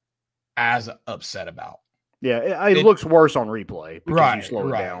as upset about. Yeah, it looks worse on replay because Right, you slow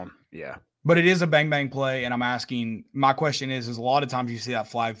right. it down. Yeah. But it is a bang bang play, and I'm asking. My question is a lot of times you see that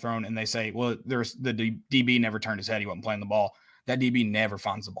flag thrown, and they say, "Well, there's the DB never turned his head; he wasn't playing the ball." That DB never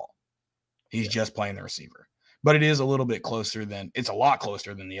finds the ball; he's just playing the receiver. But it is a little bit closer than it's a lot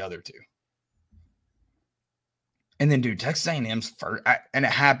closer than the other two. And then, dude, Texas A&M's first, and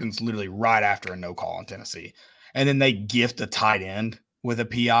it happens literally right after a no call on Tennessee, and then they gift a tight end with a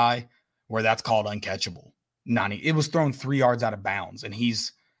PI where that's called uncatchable. It was thrown 3 yards out of bounds, and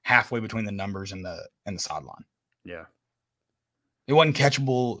he's halfway between the numbers and the sideline. Yeah. It wasn't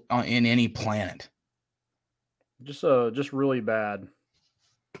catchable in any planet. Just really bad.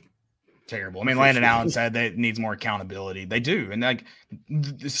 Terrible. I mean, Landon Allen said that it needs more accountability. They do. And like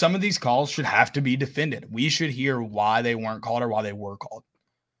some of these calls should have to be defended. We should hear why they weren't called or why they were called.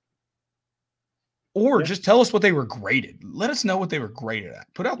 Or just tell us what they were graded. Let us know what they were graded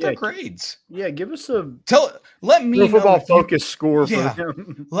at. Put out their grades. Yeah, give us a let me Pro know Football if you- Focus score for Yeah.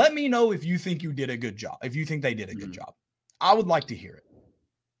 them. Let me know if you think you did a good job. If you think they did a good job. I would like to hear it.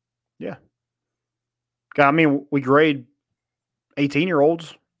 Yeah. I mean, we grade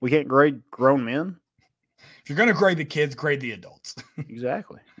 18-year-olds. We can't grade grown men. If you're going to grade the kids, grade the adults.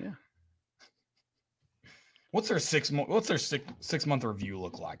 Exactly. Yeah. What's their 6 month review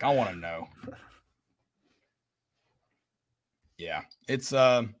look like? I want to know. Yeah, it's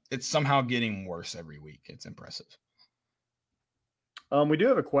somehow getting worse every week. It's impressive. We do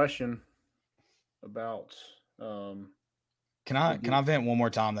have a question about Can I vent one more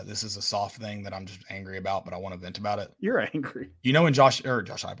time that this is a soft thing that I'm just angry about, but I want to vent about it? You're angry. You know when Joe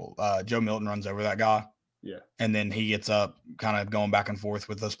Milton runs over that guy? Yeah. And then he gets up kind of going back and forth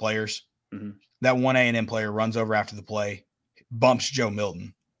with those players. Mhm. That one A&M player runs over after the play, bumps Joe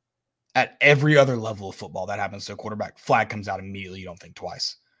Milton. At every other level of football, that happens to a quarterback. Flag comes out immediately. You don't think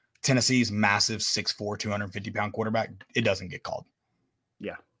twice. Tennessee's massive 6'4", 250-pound quarterback, it doesn't get called.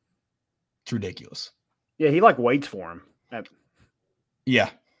 Yeah. It's ridiculous. Yeah, he waits for him.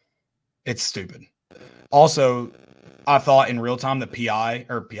 Yeah. It's stupid. Also, I thought in real time the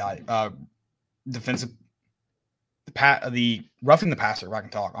the roughing the passer, if I can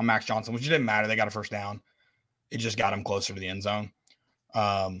talk, on Max Johnson, which didn't matter. They got a first down. It just got him closer to the end zone.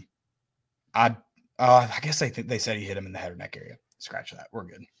 I guess they said he hit him in the head or neck area. Scratch that. We're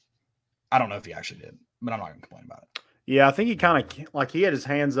good. I don't know if he actually did, but I'm not going to complain about it. Yeah, I think he kind of he had his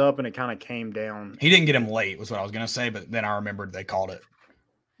hands up and it kind of came down. He didn't get him late was what I was going to say, but then I remembered they called it.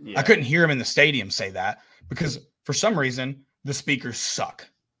 Yeah. I couldn't hear him in the stadium say that because for some reason the speakers suck.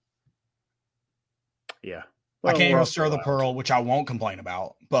 Yeah. I can't we're even stir the pearl, which I won't complain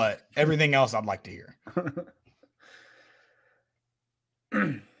about, but everything else I'd like to hear.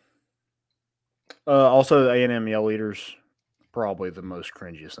 Also, the A&M Yell Eaters, probably the most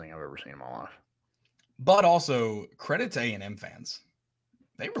cringiest thing I've ever seen in my life. But also, credit to A&M fans.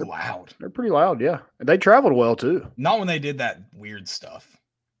 They were loud. They're pretty loud, yeah. They traveled well, too. Not when they did that weird stuff.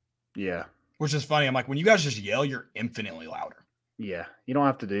 Yeah. which is funny. I'm like, when you guys just yell, you're infinitely louder. Yeah, you don't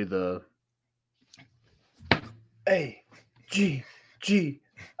have to do the A-G-G-I-E.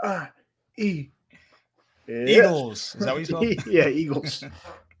 Eagles. Is that what you spell? Yeah, Eagles.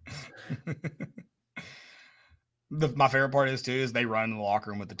 My favorite part is they run in the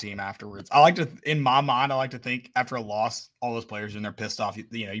locker room with the team afterwards. I like to, in my mind, I like to think after a loss, all those players and they're pissed off. You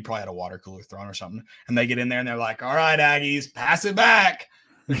probably had a water cooler thrown or something, and they get in there and they're like, "All right, Aggies, pass it back."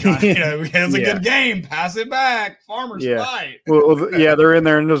 It was a good game. Pass it back. Farmers fight. Well, yeah, they're in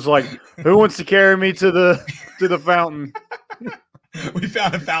there and it's like, who wants to carry me to the fountain? We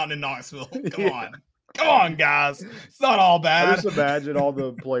found a fountain in Knoxville. Come on, guys. It's not all bad. I just imagine all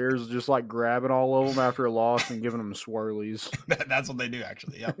the players just like grabbing all of them after a loss and giving them swirlies. That's what they do,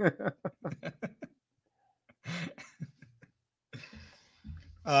 actually. Yeah.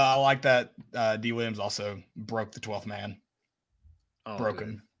 I like that D. Williams also broke the 12th man.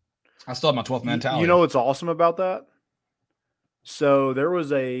 Broken. I still have my 12th man tally. You know what's awesome about that? So there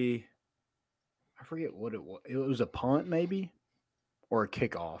was I forget what it was. It was a punt, maybe, or a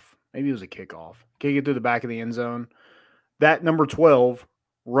kickoff. Maybe it was a kickoff. Kick it through the back of the end zone. That number 12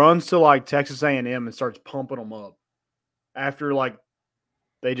 runs to like Texas A&M and starts pumping them up after like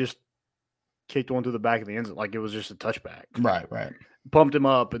they just kicked one through the back of the end zone. Like it was just a touchback. Right. Pumped him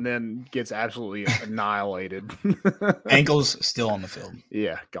up and then gets absolutely annihilated. Ankles still on the field.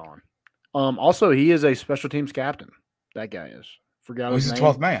 Yeah, gone. Also, he is a special teams captain. That guy is. Forgot his he's name. the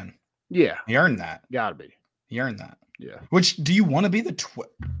 12th man. Yeah. He earned that. Gotta be. He earned that. Yeah. Which do you want to be the 12th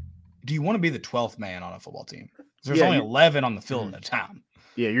man on a football team? There's only 11 on the field at a time.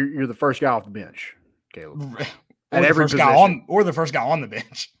 Yeah, you're the first guy off the bench, Caleb. Or the first guy on the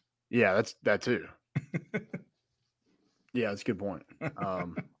bench. Yeah, that's that too. Yeah, that's a good point.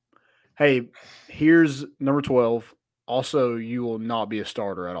 Hey, here's number 12. Also, you will not be a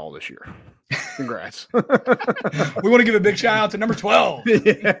starter at all this year. Congrats. We want to give a big shout out to number 12.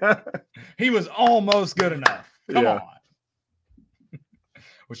 Yeah. He was almost good enough. Come on.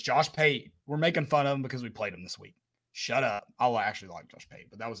 Which Josh Pate, we're making fun of him because we played him this week. Shut up. I actually like Josh Pate,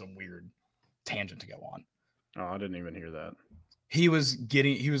 but that was a weird tangent to go on. Oh, I didn't even hear that. He was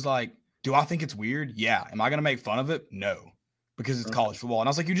like, do I think it's weird? Yeah. Am I going to make fun of it? No, because it's college football. And I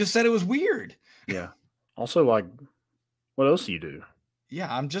was like, you just said it was weird. Yeah. Also, like, what else do you do?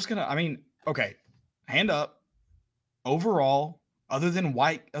 Yeah, okay, hand up. Overall, other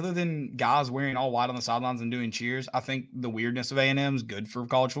than guys wearing all white on the sidelines and doing cheers, I think the weirdness of A&M is good for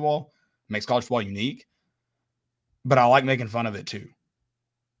college football. Makes college football unique. But I like making fun of it too.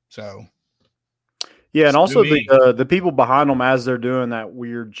 So, yeah, and also the people behind them as they're doing that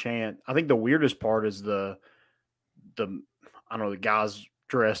weird chant. I think the weirdest part is the guys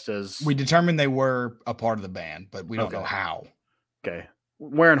dressed as. We determined they were a part of the band, but we don't know how. Okay.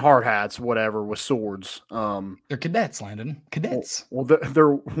 Wearing hard hats, whatever, with swords. They're cadets, Landon. Cadets. Well,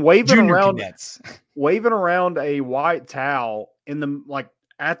 they're waving Junior around cadets. Waving around a white towel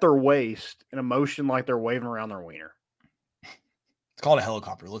at their waist in a motion like they're waving around their wiener. It's called a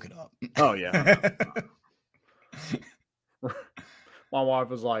helicopter. Look it up. Oh yeah. My wife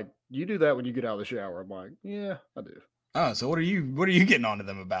was like, "You do that when you get out of the shower." I'm like, "Yeah, I do." Oh, so what are you getting on to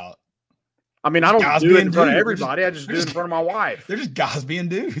them about? I mean, I don't do it in front of everybody. I just do it in front of my wife. They're just guys being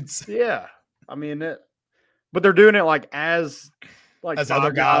dudes. Yeah. I mean, but they're doing it as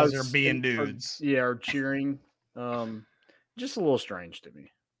other guys are being dudes. Or cheering. Just a little strange to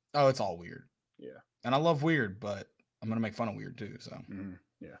me. Oh, it's all weird. Yeah. And I love weird, but I'm going to make fun of weird too. So,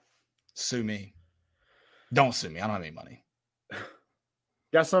 yeah. Sue me. Don't sue me. I don't have any money.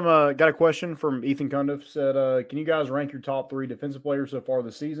 Got a question from Ethan Cundiff. Said, can you guys rank your top 3 defensive players so far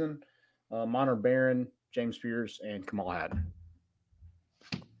this season? Mine are Barron, James Pierce, and Kamal Haddon.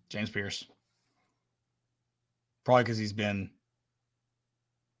 James Pierce. Probably because he's been,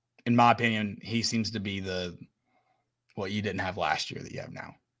 in my opinion, he seems to be what you didn't have last year that you have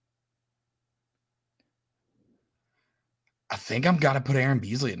now. I think I'm got to put Aaron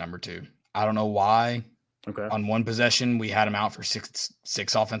Beasley at number 2. I don't know why. Okay. On one possession, we had him out for six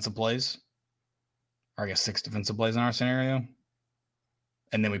offensive plays. Or I guess 6 defensive plays in our scenario.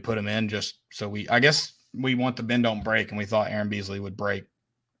 And then we put him in just so I guess we want the bend don't break, and we thought Aaron Beasley would break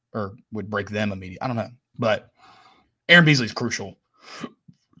them immediately. I don't know. But Aaron Beasley's crucial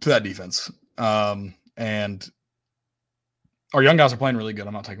to that defense. And our young guys are playing really good.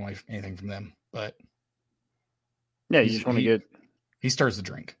 I'm not taking away anything from them. But yeah, you just want to get. He stirs the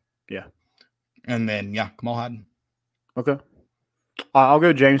drink. Yeah. And then, Kamal Haddon. Okay. I'll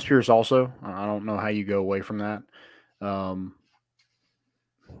go James Pierce also. I don't know how you go away from that.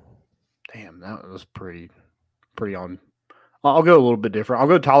 Damn, that was pretty on I'll go a little bit different. I'll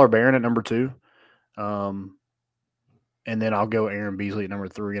go Tyler Barron at number 2. And then I'll go Aaron Beasley at number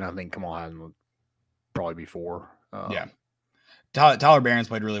 3, and I think Kamal Hadden would probably be 4. Yeah. Tyler Barron's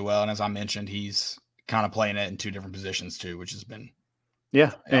played really well, and as I mentioned, he's kind of playing it in 2 different positions too, which has been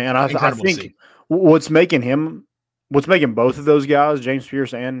and I think what's making both of those guys, James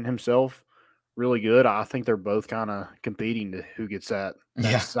Pierce and himself, really good. I think they're both kind of competing to who gets that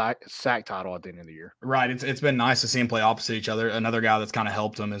sack title at the end of the year. Right. It's been nice to see him play opposite each other. Another guy that's kind of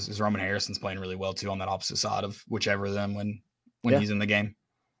helped him is Roman Harrison's playing really well too on that opposite side of whichever of them when he's in the game.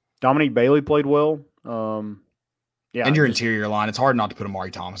 Dominique Bailey played well. And your interior line, it's hard not to put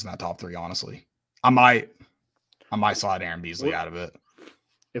Amari Thomas in that top 3, honestly. I might slide Aaron Beasley out of it.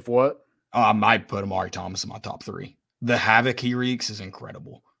 If what? I might put Amari Thomas in my top 3. The havoc he wreaks is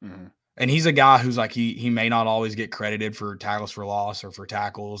incredible. Mm-hmm. And he's a guy who's like he may not always get credited for tackles for loss or for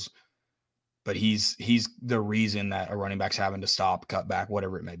tackles, but he's the reason that a running back's having to stop, cut back,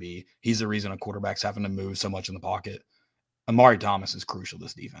 whatever it may be. He's the reason a quarterback's having to move so much in the pocket. Amari Thomas is crucial to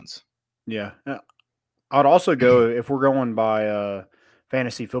this defense. Yeah. I'd also go, if we're going by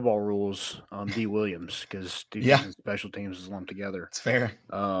fantasy football rules, D. Williams, because defense and special teams is lumped together. It's fair.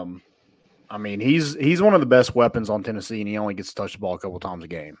 I mean, he's one of the best weapons on Tennessee, and he only gets to touch the ball a couple times a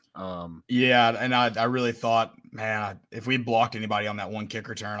game. And I really thought, man, if we blocked anybody on that one kick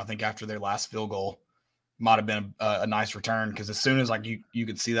return, I think after their last field goal, might have been a nice return, because as soon as like you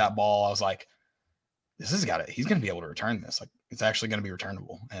could see that ball, I was like, he's going to be able to return this. Like, it's actually going to be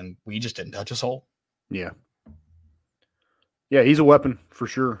returnable, and we just didn't touch his hole. Yeah. Yeah, he's a weapon for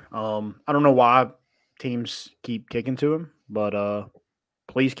sure. I don't know why teams keep kicking to him, but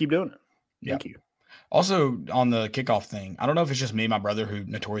please keep doing it. Thank you. Also, on the kickoff thing, I don't know if it's just me and my brother who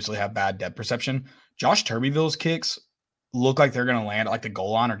notoriously have bad depth perception. Josh Turbeville's kicks look like they're going to land at like the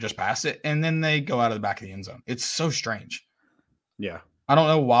goal line or just past it, and then they go out of the back of the end zone. It's so strange. Yeah. I don't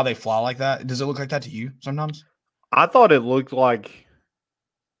know why they fly like that. Does it look like that to you sometimes? I thought it looked like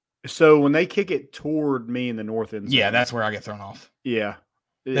 – so when they kick it toward me in the north end zone. Yeah, that's where I get thrown off. Yeah.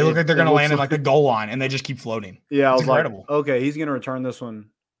 They look like they're going to land at like the goal line, and they just keep floating. Yeah, I was incredible. Like, okay, he's going to return this one.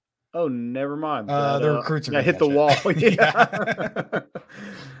 Oh, never mind. The recruits are hit the wall. Yeah.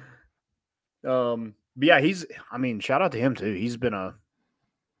 But yeah, shout out to him too. He's been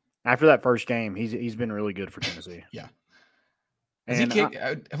after that first game, he's been really good for Tennessee. Yeah. Has he kicked?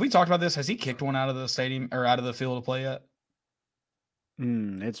 Have we talked about this? Has he kicked one out of the stadium or out of the field of play yet?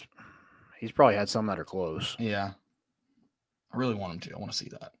 He's probably had some that are close. Yeah. I really want him to. I want to see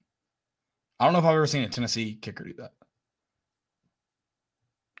that. I don't know if I've ever seen a Tennessee kicker do that.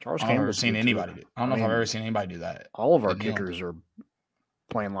 Charles I've Campbell's never seen anybody do it. I don't know if I've ever seen anybody do that. All of our kickers are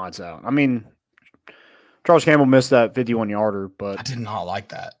playing lights out. I mean, Charles Campbell missed that 51-yarder, but I did not like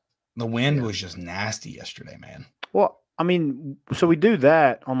that. The wind was just nasty yesterday, man. Well, I mean, so we do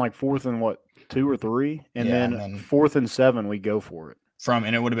that on like 4th and 2 or 3, and then 4th and 7 we go for it.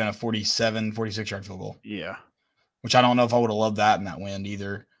 And it would have been a 46-yard field goal. Yeah. Which I don't know if I would have loved that in that wind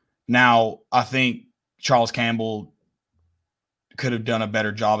either. Now, I think Charles Campbell could have done a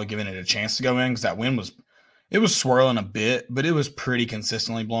better job of giving it a chance to go in, because that wind was swirling a bit, but it was pretty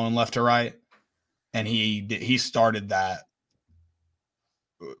consistently blowing left to right. And he started that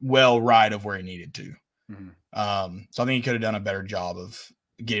well right of where he needed to. Mm-hmm. So I think he could have done a better job of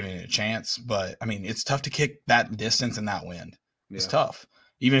giving it a chance. But, I mean, it's tough to kick that distance in that wind. It's tough,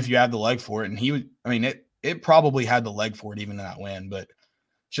 even if you have the leg for it. And it probably had the leg for it even in that wind, but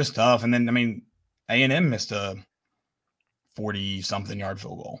it's just tough. And then, I mean, A&M missed a 40-something yard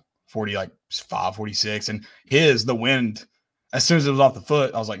field goal, 45, 46. And the wind, as soon as it was off the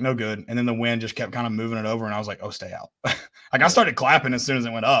foot, I was like, no good. And then the wind just kept kind of moving it over, and I was like, oh, stay out. Like, I started clapping as soon as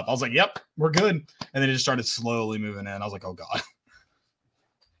it went up. I was like, yep, we're good. And then it just started slowly moving in. I was like, oh, God.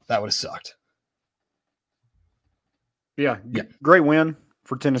 That would have sucked. Yeah. Great win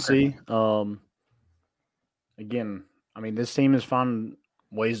for Tennessee. Again, I mean, this team has found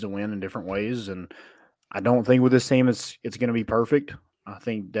ways to win in different ways, and I don't think with this team it's going to be perfect. I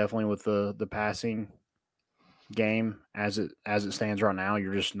think definitely with the passing game as it stands right now,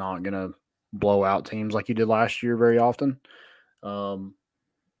 you're just not going to blow out teams like you did last year very often.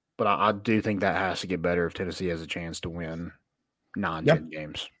 But I do think that has to get better if Tennessee has a chance to win 9-10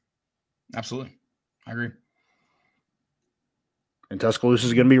 games. Absolutely. I agree. And Tuscaloosa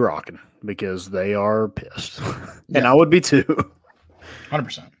is going to be rocking because they are pissed. And I would be too.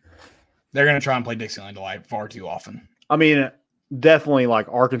 100%. They're going to try and play Dixieland Delight far too often. I mean, definitely, like,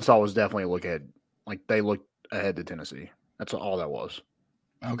 Arkansas was definitely a look ahead. Like, they looked ahead to Tennessee. That's all that was.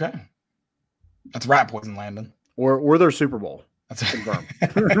 Okay. That's rat poison, Landon. Or their Super Bowl. That's Confirmed.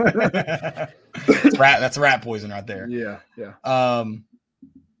 That's rat poison right there. Yeah.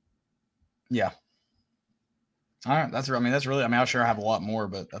 Yeah. All right, that's really. I mean, I'm sure I have a lot more,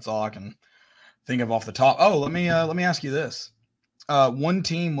 but that's all I can think of off the top. Oh, let me ask you this. One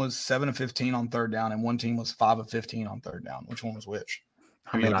team was 7 of 15 on third down, and one team was 5 of 15 on third down. Which one was which?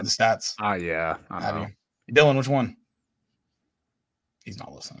 I mean, the stats. Yeah, I know. Dylan, which one? He's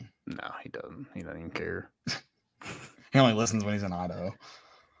not listening. No, he doesn't. He doesn't even care. He only listens when he's in Idaho.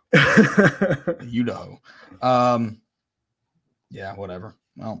 Idaho. Yeah, whatever.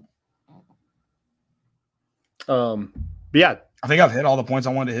 Well, yeah. I think I've hit all the points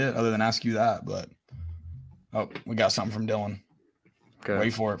I wanted to hit, other than ask you that. But we got something from Dylan. Okay.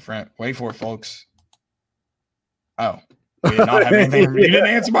 Wait for it, friend. Wait for it, folks. Oh, we did not have anything. You didn't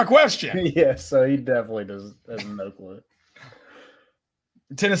answer my question. Yeah, so he definitely has no clue.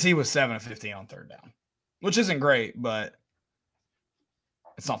 Tennessee was 7 of 15 on third down, which isn't great, but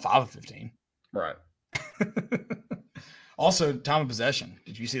it's not 5 of 15. Right. Also, time of possession.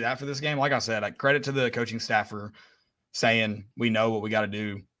 Did you see that for this game? Like I said, I credit to the coaching staff for saying we know what we got to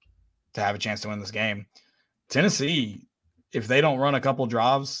do to have a chance to win this game. Tennessee, if they don't run a couple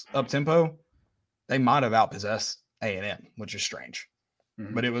drives up tempo, they might have outpossessed A&M, which is strange.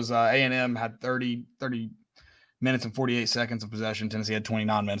 Mm-hmm. But it was A&M had 30 minutes and 48 seconds of possession. Tennessee had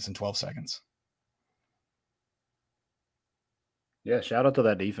 29 minutes and 12 seconds. Yeah, shout out to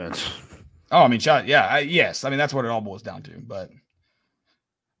that defense. Oh, I mean, yes. I mean, that's what it all boils down to. But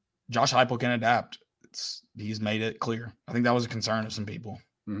Josh Heupel can adapt. He's made it clear. I think that was a concern of some people.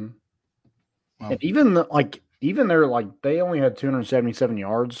 Mm-hmm. Well, and even they only had 277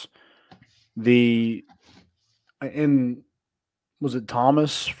 yards. Was it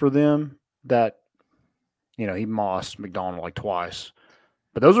Thomas for them that, he mossed McDonald like twice,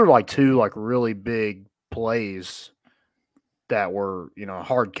 but those are like two like really big plays that were, a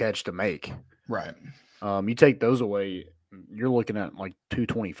hard catch to make. Right. You take those away, you're looking at like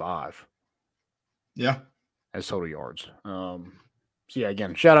 225. Yeah. As total yards. So yeah,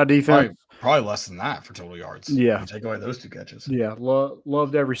 again, shout out defense. Probably less than that for total yards. Yeah. You take away those two catches. Yeah.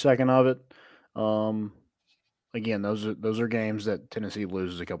 Loved every second of it. Again, those are games that Tennessee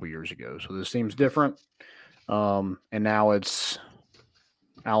loses a couple years ago. So this team's different. And now it's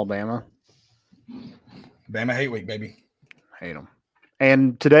Alabama. Bama hate week, baby. Hate them.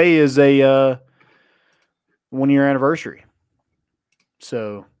 And today is a 1-year anniversary.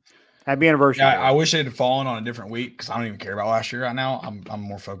 So happy anniversary. Yeah, I wish it had fallen on a different week because I don't even care about last year right now. I'm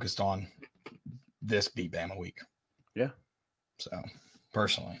more focused on this beat Bama week. Yeah. So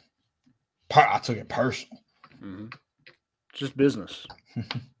personally, I took it personal. Mm-hmm. Just business.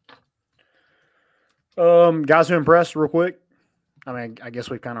 Guys who impressed real quick. I mean, I guess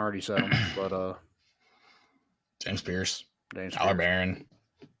we've kind of already said them, but James Pierce, Tyler Barron,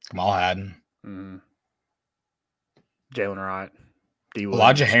 Kamal Haddon, Jalen Wright,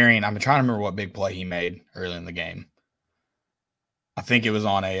 Elijah Herring. I'm trying to remember what big play he made early in the game. I think it was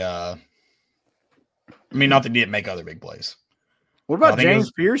on not that he didn't make other big plays. What about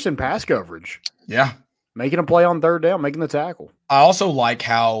James Pierce and pass coverage? Yeah. Making a play on third down, making the tackle. I also like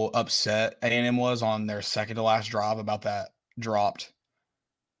how upset A&M was on their second to last drive about that dropped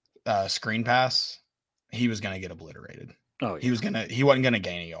screen pass. He was going to get obliterated. Oh, yeah. He wasn't going to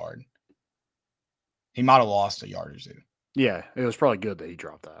gain a yard. He might have lost a yard or two. Yeah, it was probably good that he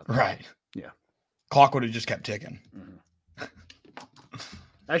dropped that. Right. Yeah. Clock would have just kept ticking. Mm-hmm.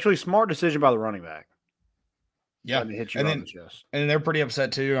 Actually, smart decision by the running back. Yeah. And they're pretty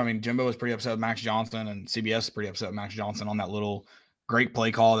upset too. I mean, Jimbo was pretty upset with Max Johnson, and CBS is pretty upset with Max Johnson on that little great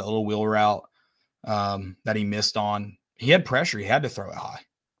play call, that little wheel route that he missed on. He had pressure. He had to throw it high.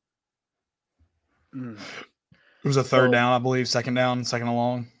 It was a third down, I believe, second down, second and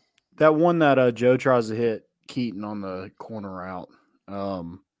long. That one that Joe tries to hit Keaton on the corner route,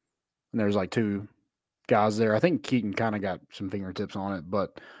 and there's like two guys there. I think Keaton kind of got some fingertips on it,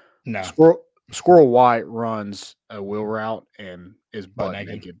 but no. Squirrel White runs a wheel route and is butt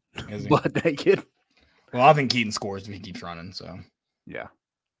naked. Butt naked. Well, I think Keaton scores if he keeps running. So yeah,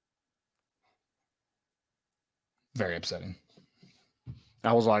 very upsetting.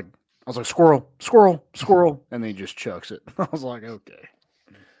 I was like, squirrel, and then he just chucks it. I was like, okay.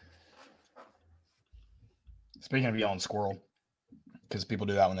 Speaking of yelling squirrel, because people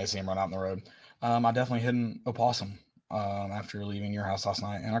do that when they see him run out on the road. I definitely hit an opossum after leaving your house last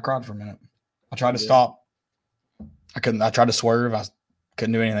night, and I cried for a minute. I tried to stop. I couldn't. I tried to swerve. I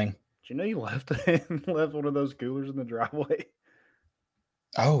couldn't do anything. Did you know you left one of those coolers in the driveway?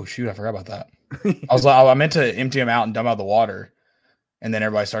 Oh shoot! I forgot about that. I meant to empty them out and dump out the water, and then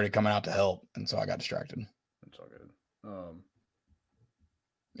everybody started coming out to help, and so I got distracted. That's all good.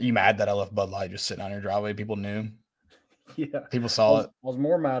 Are you mad that I left Bud Light just sitting on your driveway? People knew. Yeah. People saw it. I was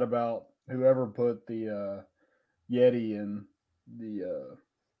more mad about whoever put the Yeti in the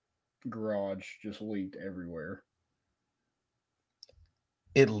garage just leaked everywhere.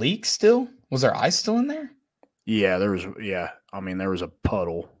 It leaks still? Was there ice still in there? Yeah, there was a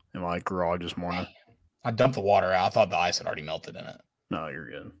puddle in my garage this morning. I dumped the water out. I thought the ice had already melted in it. No, you're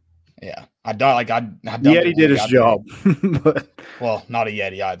good. Yeah. I dumped Yeti did his job. But well, not a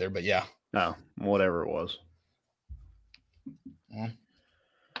Yeti either, but yeah. No, whatever it was. Well,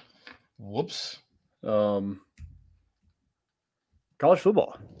 whoops. College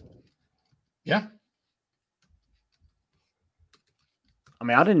football. Yeah. I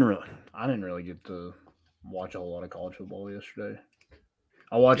mean, I didn't really get to watch a whole lot of college football yesterday.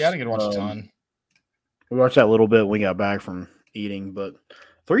 I didn't get to watch a ton. We watched that little bit when we got back from eating, but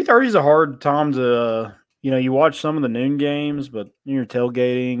 3:30 is a hard time to, you watch some of the noon games, but you're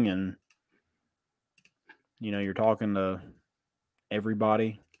tailgating and, you're talking to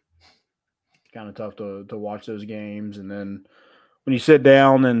everybody. Kind of tough to watch those games. And then when you sit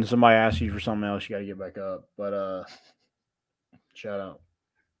down and somebody asks you for something else, you got to get back up. But shout out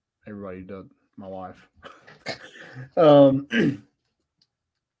everybody to my wife.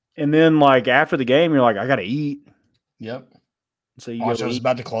 And then, like, after the game, you're like, I got to eat. Yep. So you was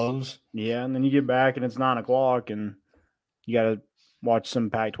about to close. Yeah, and then you get back and it's 9:00 and you got to watch some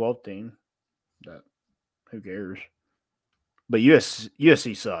Pac-12 team. Who cares? But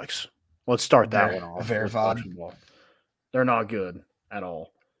USC sucks. Let's start that one off. Verified. They're not good at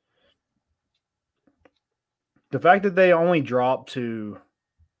all. The fact that they only dropped to,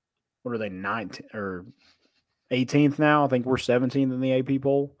 what are they, 19th or 18th now? I think we're 17th in the AP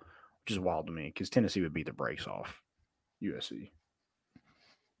poll, which is wild to me because Tennessee would beat the brakes off USC.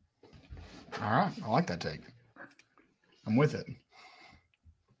 All right. I like that take. I'm with it.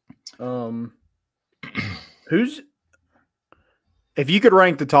 If you could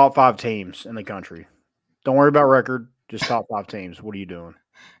rank the top 5 teams in the country, don't worry about record, just top 5 teams, what are you doing?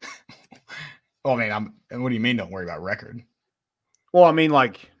 Well, I mean, what do you mean don't worry about record? Well, I mean,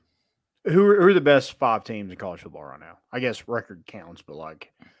 like, who are the best 5 teams in college football right now? I guess record counts, but,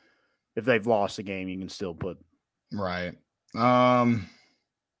 like, if they've lost a game, you can still put. Right. I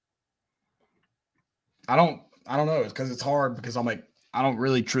don't know. It's because it's hard because I'm like, I don't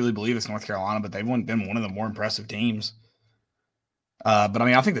really truly believe it's North Carolina, but they've been one of the more impressive teams. But I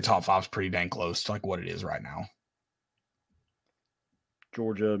mean, I think the top 5 is pretty dang close to like what it is right now.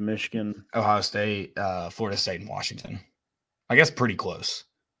 Georgia, Michigan, Ohio State, Florida State, and Washington. I guess pretty close.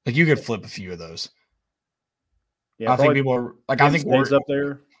 Like you could flip a few of those. Yeah, I think people are like, Penn State's up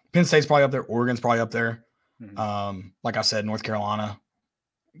there. Penn State's probably up there. Oregon's probably up there. Mm-hmm. Like I said, North Carolina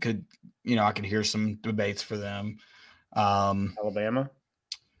could, I could hear some debates for them. Alabama.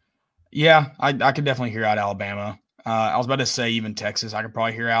 Yeah, I could definitely hear out Alabama. I was about to say even Texas, I could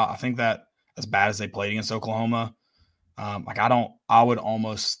probably hear out. I think that as bad as they played against Oklahoma, I would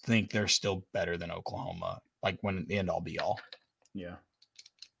almost think they're still better than Oklahoma, like when the end all be all. Yeah.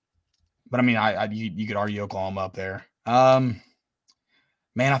 But I mean, you could argue Oklahoma up there.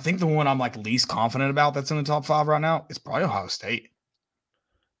 Man, I think the one I'm like least confident about that's in the top 5 right now is probably Ohio State.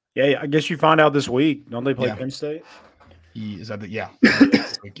 Yeah, I guess you find out this week. Don't they play Penn State? Is that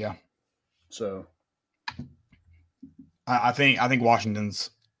this week, yeah. So I think Washington's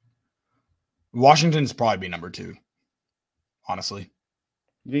probably be number 2. Honestly,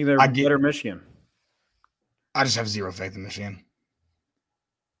 you think they're better than Michigan? I just have zero faith in Michigan.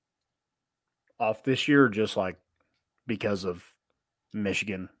 Off this year, just like because of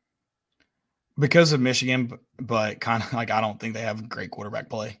Michigan. Because of Michigan, but kind of like I don't think they have great quarterback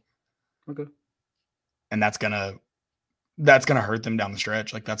play. Okay. And that's gonna hurt them down the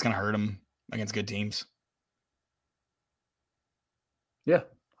stretch. Like that's gonna hurt them against good teams. Yeah.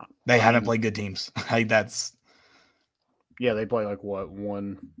 They haven't played good teams. Like that's. Yeah, they play like what,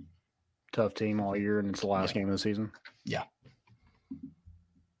 one tough team all year, and it's the last game of the season. Yeah.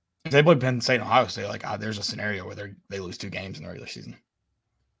 If they play Penn State and Ohio State, like there's a scenario where they lose 2 games in the regular season.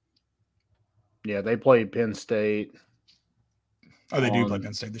 Yeah, they played Penn State. Oh, they do play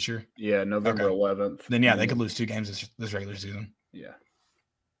Penn State this year? Yeah, November 11th. Then, yeah, they could lose 2 games this regular season. Yeah.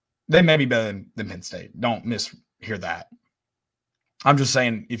 They may be better than Penn State. Don't mishear that. I'm just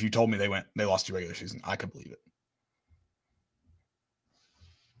saying, if you told me they lost 2 regular season, I could believe it.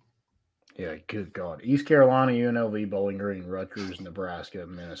 Yeah, good God. East Carolina, UNLV, Bowling Green, Rutgers, Nebraska,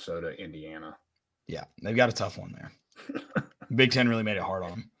 Minnesota, Indiana. Yeah, they've got a tough one there. Big Ten really made it hard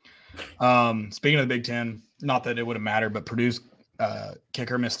on them. Speaking of the Big Ten, not that it would have mattered, but Purdue's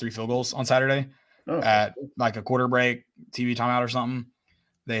kicker missed 3 field goals on Saturday at like a quarter break, TV timeout or something.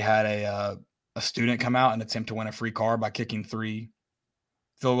 they had a student come out and attempt to win a free car by kicking 3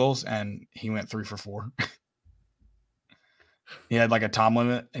 field goals, and he went 3 for 4. He had like a time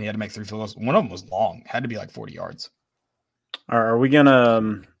limit, and he had to make 3 field goals. One of them was long; had to be like 40 yards. Are we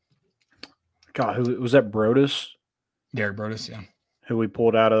gonna? God, who was that? Brodus, Derek Brodus, yeah, who we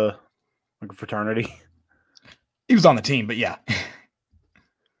pulled out of like a fraternity. he was on the team, but yeah,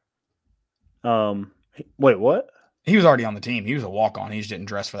 Wait, what? he was already on the team. He was a walk-on. He just didn't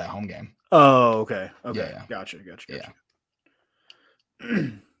dress for that home game. Oh, okay. Yeah. Gotcha. Yeah.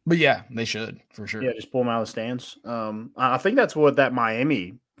 But yeah, they should for sure. Yeah, just pull them out of the stands. I think that's what that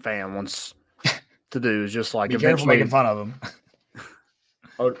Miami fan wants to do is just like Be careful making fun of him.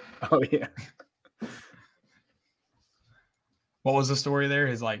 Oh yeah. What was the story there?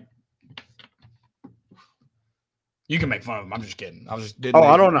 His like, you can make fun of him. I'm just kidding. I was just didn't.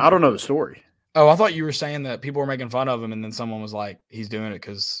 I don't know the story. Oh, I thought you were saying that people were making fun of him, and then someone was like, he's doing it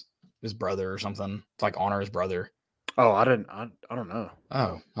because his brother or something. It's like honor his brother. Oh, I don't know.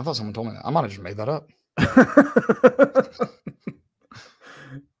 Oh, I thought someone told me that. I might have just made that up.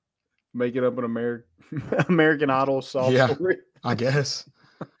 Make it up an American Idol soft story. I guess.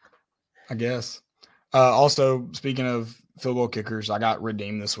 Also, speaking of field goal kickers, I got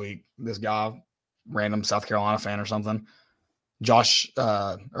redeemed this week. This guy, random South Carolina fan or something, Josh,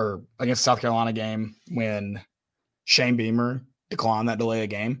 or against the South Carolina game when Shane Beamer declined that delay of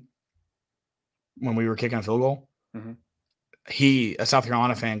game when we were kicking a field goal. Mm-hmm. A South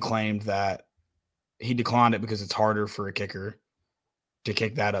Carolina fan claimed that he declined it because it's harder for a kicker to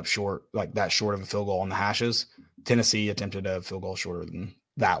kick that up short, like that short of a field goal on the hashes. Tennessee attempted a field goal shorter than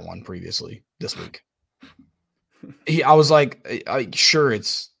that one previously this week. I was like, sure,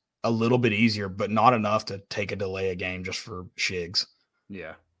 it's a little bit easier, but not enough to take a delay a game just for shigs.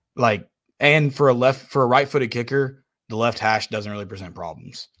 Yeah. Like, and for a right-footed kicker, the left hash doesn't really present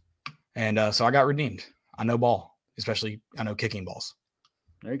problems. And so I got redeemed. I know ball, especially I know kicking balls.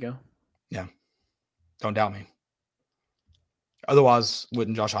 There you go. Yeah. Don't doubt me. Otherwise,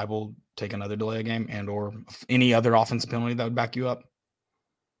 wouldn't Josh Heupel take another delay a game and or any other offensive penalty that would back you up?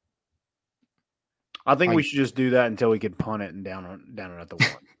 I think we should just do that until we can punt it and down it at the 1.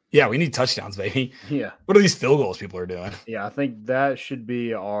 Yeah, we need touchdowns, baby. Yeah. What are these field goals people are doing? Yeah, I think that should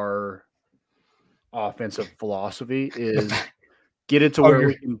be our offensive philosophy is get it to where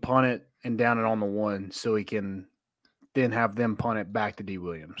we can punt it and down it on the 1 so we can then have them punt it back to D.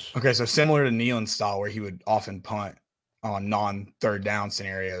 Williams. Okay, so similar to Nealon's style where he would often punt on non-third down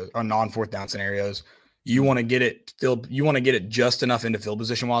scenarios or non-fourth down scenarios, you want to get it just enough into field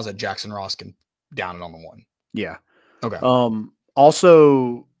position wise that Jackson Ross can down it on the 1. Yeah. Okay.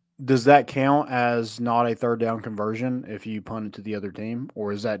 Also, does that count as not a third down conversion if you punt it to the other team,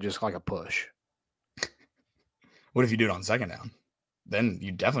 or is that just like a push? What if you do it on second down? Then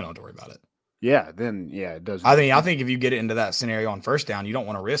you definitely don't have to worry about it. Yeah, then it does. I think if you get it into that scenario on first down, you don't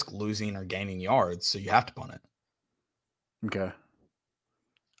want to risk losing or gaining yards, so you have to punt it. Okay.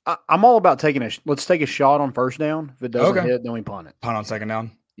 I'm all about let's take a shot on first down. If it doesn't hit, then we punt it. Punt on second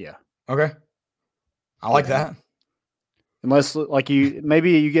down? Yeah. Okay. I like that. Unless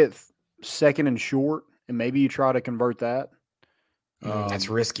maybe you get second and short and maybe you try to convert that. That's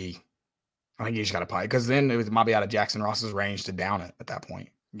risky. I think you just got to punt because then it might be out of Jackson Ross's range to down it at that point.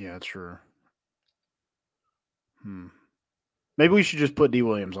 Yeah, that's true. Maybe we should just put D.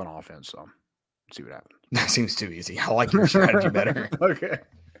 Williams on offense, so see what happens. That seems too easy. I like your strategy better. Okay.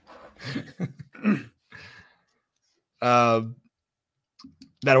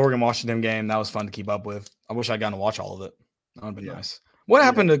 That Oregon-Washington game, that was fun to keep up with. I wish I'd gotten to watch all of it. That would have been nice. What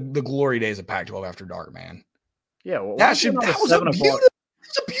happened to the glory days of Pac-12 after dark, man? Yeah, well, that was a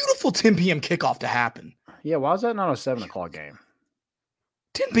beautiful 10 p.m. kickoff to happen. Yeah, why is that not a 7 o'clock game?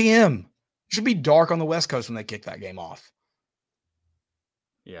 10 p.m. It should be dark on the West Coast when they kick that game off.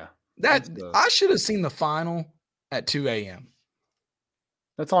 Yeah. I should have seen the final at 2 a.m.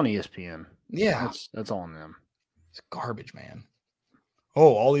 That's on ESPN. Yeah. That's on them. It's garbage, man.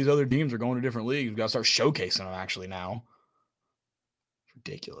 Oh, all these other teams are going to different leagues. We've got to start showcasing them actually now.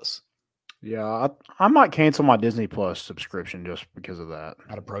 Ridiculous. Yeah, I might cancel my Disney Plus subscription just because of that.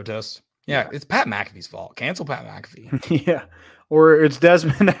 Out of protest? Yeah, it's Pat McAfee's fault. Cancel Pat McAfee. Yeah. Or it's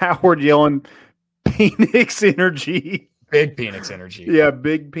Desmond Howard yelling Phoenix Energy. Big Phoenix Energy. Yeah,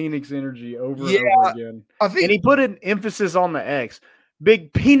 big Phoenix Energy over and over again. And he put an emphasis on the X.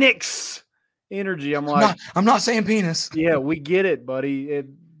 Big Phoenix Energy. I'm not saying penis. Yeah, we get it, buddy.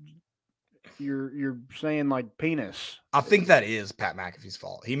 You're saying like penis. I think that is Pat McAfee's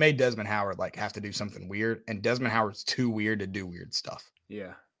fault. He made Desmond Howard have to do something weird, and Desmond Howard's too weird to do weird stuff.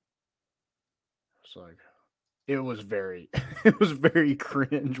 Yeah. It's like it was very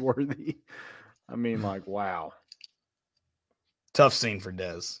cringeworthy. I mean, like, wow. Tough scene for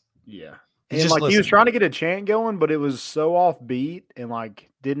Dez. Yeah. He's And just like he was listening. trying to get a chant going, but it was so offbeat and like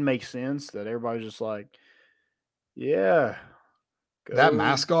didn't make sense that everybody was just like, yeah. That go.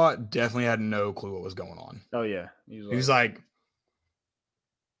 mascot definitely had no clue what was going on. Oh yeah. He was like,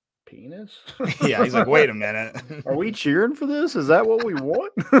 penis? yeah, he's like, wait a minute. Are we cheering for this? Is that what we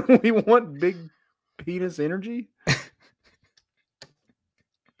want? We want big penis energy?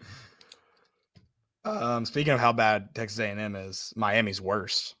 Speaking of how bad Texas A&M is, Miami's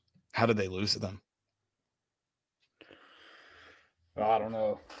worse. How did they lose to them? I don't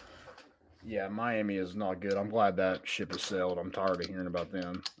know. Yeah, Miami is not good. I'm glad that ship has sailed. I'm tired of hearing about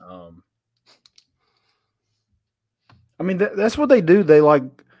them. I mean, that's what they do. They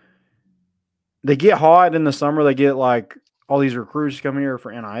get hot in the summer. They get like all these recruits come here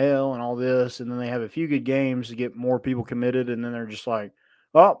for NIL and all this, and then they have a few good games to get more people committed, and then they're just like,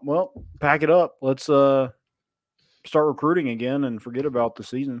 oh, well, pack it up. Let's start recruiting again and forget about the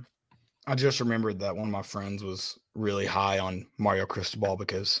season. I just remembered that one of my friends was really high on Mario Cristobal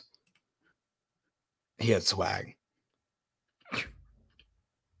because he had swag.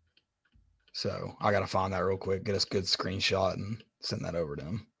 So I got to find that real quick, get us a good screenshot and send that over to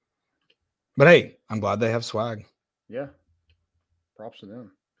him. But hey, I'm glad they have swag. Yeah. Props to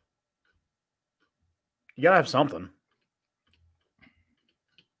them. You got to have something.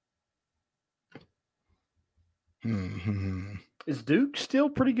 Mm-hmm. Is Duke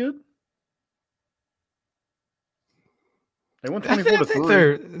still pretty good? They went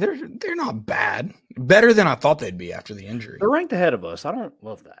 24-3. They're not bad. Better than I thought they'd be after the injury. They're ranked ahead of us. I don't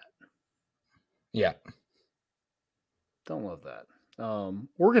love that. Yeah. Don't love that.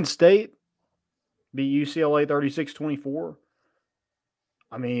 Oregon State beat UCLA 36-24.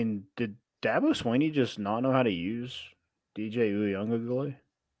 I mean, did Dabo Swinney just not know how to use DJ Uyunglele?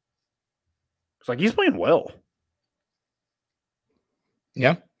 It's like he's playing well.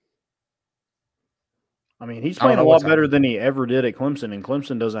 Yeah. I mean, he's playing a lot better than he ever did at Clemson, and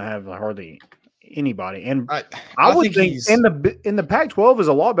Clemson doesn't have hardly anybody. And I would think in the Pac-12 is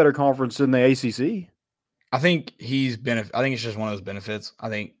a lot better conference than the ACC. I think I think it's just one of those benefits. I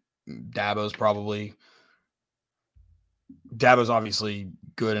think Dabo's obviously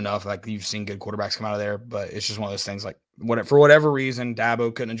good enough. Like you've seen good quarterbacks come out of there, but it's just one of those things. Like for whatever reason,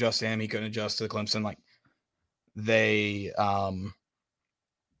 Dabo couldn't adjust to him. He couldn't adjust to Clemson. Like they,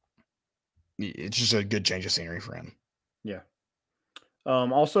 it's just a good change of scenery for him. Yeah.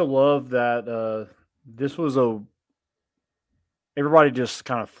 Also love that this was everybody just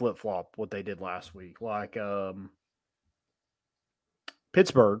kind of flip-flop what they did last week. Like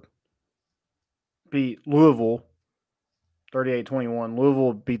Pittsburgh beat Louisville 38-21.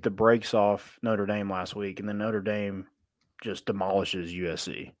 Louisville beat the brakes off Notre Dame last week, and then Notre Dame just demolishes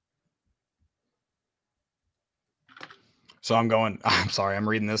USC. So I'm sorry, I'm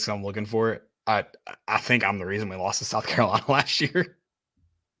reading this. I'm looking for it. I think I'm the reason we lost to South Carolina last year.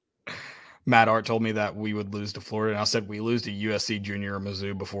 Matt Art told me that we would lose to Florida, and I said we lose to USC Junior or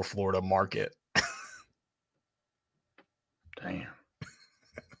Mizzou before Florida market. Damn.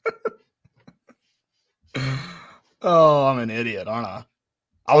 Oh, I'm an idiot, aren't I?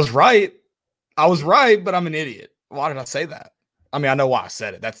 I was right, but I'm an idiot. Why did I say that? I mean, I know why I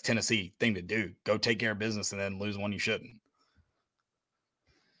said it. That's a Tennessee thing to do. Go take care of business and then lose one you shouldn't.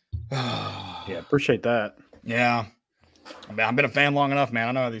 Yeah, appreciate that. Yeah. I've been a fan long enough, man.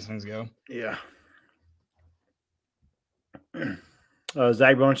 I know how these things go. Yeah.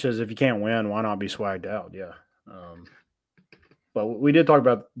 Zach Bunch says, if you can't win, why not be swagged out? Yeah. But we did talk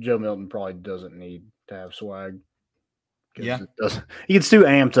about Joe Milton probably doesn't need to have swag. Yeah. He gets too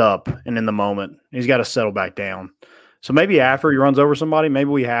amped up and in the moment. He's got to settle back down. So maybe after he runs over somebody, maybe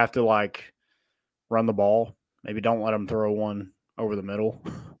we have to like run the ball. Maybe don't let him throw one over the middle.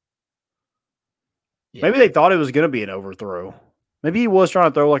 Yeah. Maybe they thought it was going to be an overthrow. Maybe he was trying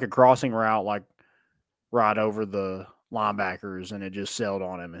to throw like a crossing route, like right over the linebackers, and it just sailed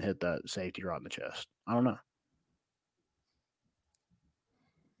on him and hit that safety right in the chest. I don't know.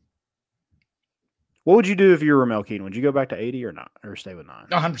 What would you do if you were Mel Keaton? Would you go back to 80 or not, or stay with 9?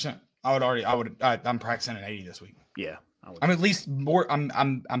 100%. I'm practicing at 80 this week. Yeah, I'm at least more.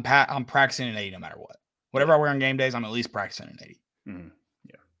 I'm practicing at 80 no matter what. Whatever I wear on game days, I'm at least practicing at 80. Mm-hmm.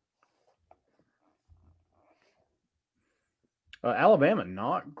 Alabama,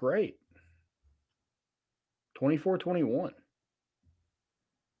 not great. 24-21.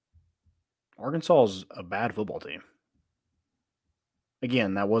 Arkansas is a bad football team.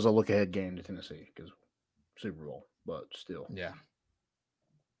 Again, that was a look-ahead game to Tennessee because Super Bowl, but still. Yeah.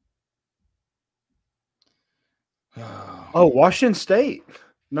 Oh, Washington State,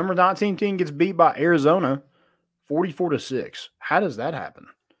 number 19 team gets beat by Arizona, 44-6. How does that happen?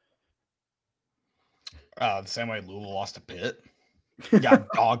 The same way Louisville lost to Pitt. Got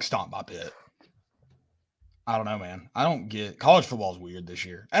dog stomped by Pitt. I don't know, man. I don't get college football is weird this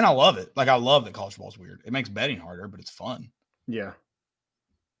year. And I love it. Like, I love that college football is weird. It makes betting harder, but it's fun. Yeah.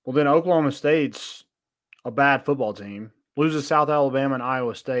 Well, then Oklahoma State's a bad football team, loses South Alabama and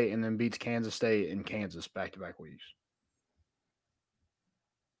Iowa State, and then beats Kansas State and Kansas back-to-back weeks.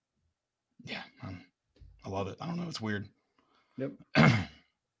 Yeah, I love it. I don't know. It's weird. Yep.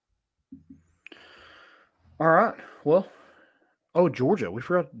 All right. Well, Georgia. We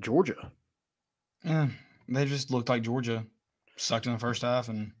forgot Georgia. Yeah, they just looked like Georgia sucked in the first half,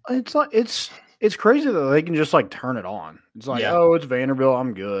 and It's like it's crazy that they can just like turn it on. It's like, oh, it's Vanderbilt,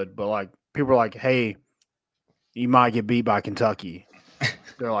 I'm good. But like people are like, hey, you might get beat by Kentucky.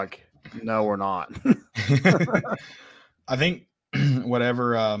 They're like, no, we're not. I think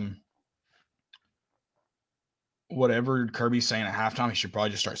whatever Kirby's saying at halftime, he should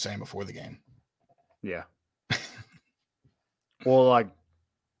probably just start saying before the game. Yeah. Well, like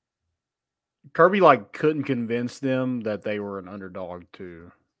Kirby couldn't convince them that they were an underdog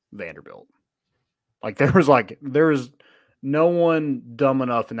to Vanderbilt. Like there was no one dumb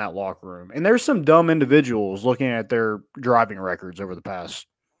enough in that locker room. And there's some dumb individuals looking at their driving records over the past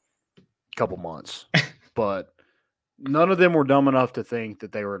couple months. But none of them were dumb enough to think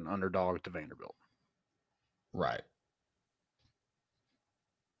that they were an underdog to Vanderbilt. Right.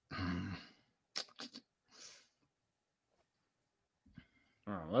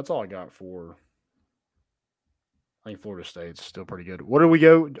 Oh, that's all I got for. I think Florida State's still pretty good. What did we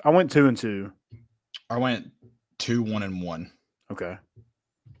go? I went 2-2. I went 2-1-1. Okay.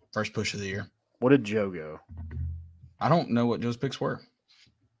 First push of the year. What did Joe go? I don't know what Joe's picks were.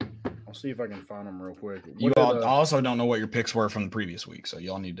 I'll see if I can find them real quick. I also don't know what your picks were from the previous week, so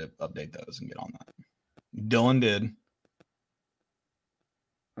y'all need to update those and get on that. Dylan did.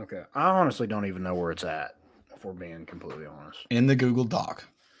 Okay. I honestly don't even know where it's at, if we're being completely honest. In the Google Doc.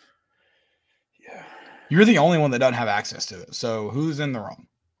 Yeah. You're the only one that doesn't have access to it. So who's in the wrong?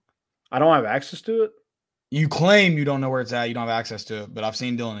 I don't have access to it? You claim you don't know where it's at. You don't have access to it, but I've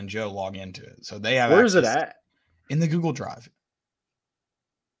seen Dylan and Joe log into it. So they have Where is it access at? In the Google Drive.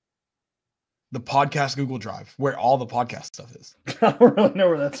 The podcast Google Drive, where all the podcast stuff is. I don't really know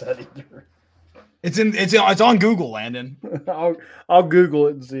where that's at either. It's on Google, Landon. I'll Google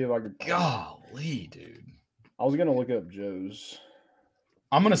it and see if I can. Golly, dude. I was gonna look up Joe's.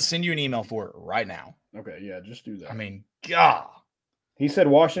 I'm gonna send you an email for it right now. Okay, yeah, just do that. I mean, God. He said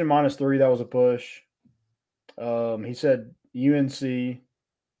Washington -3. That was a push. He said UNC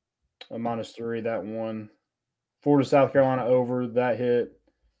 -3. That one. Florida, South Carolina over. That hit.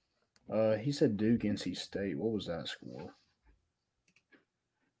 He said Duke, NC State. What was that score?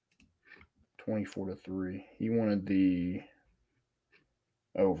 24-3. He wanted the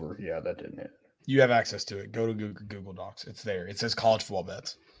over. Yeah, that didn't hit. You have access to it. Go to Google Docs. It's there. It says college football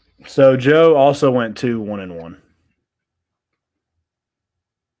bets. So Joe also went 2-1-1.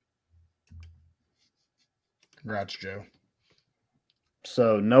 Congrats, Joe.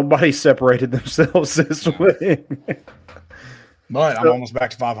 So nobody separated themselves this week. But I'm almost back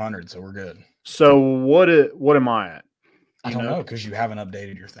to 500, so we're good. So what am I at? I don't know because you haven't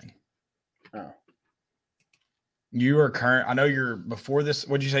updated your thing. Oh. You are current. I know you're before this.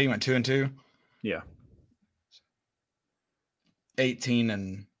 What'd you say? You went 2-2? Yeah.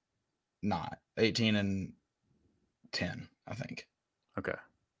 18-9. 18-10, I think. Okay.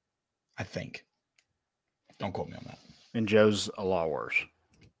 I think. Don't quote me on that. And Joe's a lot worse.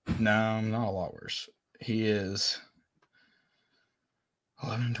 No, not a lot worse. He is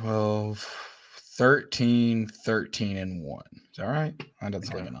 11, 12, 13, 13-1. Is that right? That doesn't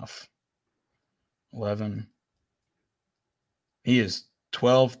sound enough. 11. He is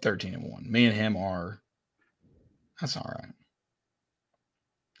 12, 13-1. Me and him are. That's all right.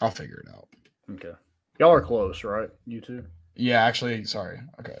 I'll figure it out. Okay. Y'all are close, right? You two? Yeah, actually, sorry.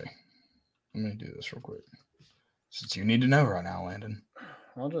 Okay. Let me do this real quick. Since you need to know right now, Landon.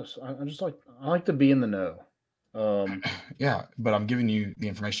 I like to be in the know. Yeah, but I'm giving you the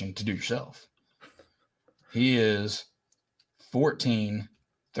information to do yourself. He is 14,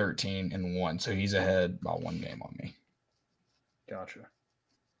 13-1, so he's ahead by one game on me. Gotcha.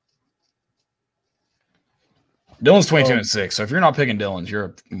 Dylan's 22-6, so if you're not picking Dylan's, you're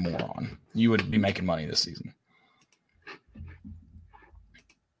a moron. You would be making money this season.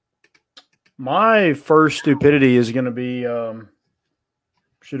 My first stupidity is going to be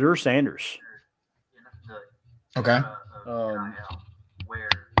Shedeur Sanders. Okay.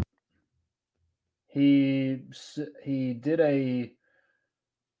 He did a,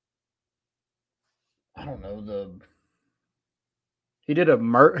 I don't know, he did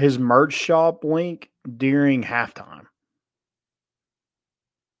his merch shop link during halftime.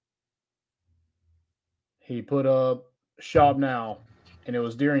 He put up shop now, and it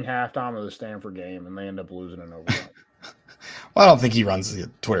was during halftime of the Stanford game, and they end up losing in overtime. Well, I don't think he runs the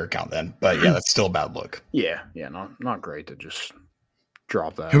Twitter account then, but yeah, that's still a bad look. Yeah, not great to just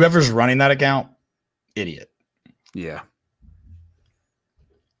drop that. Whoever's running that account, idiot. Yeah.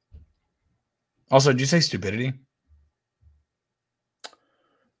 Also, did you say stupidity?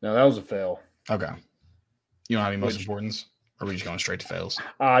 No, that was a fail. Okay. You don't have any most importance? Or are we just going straight to fails?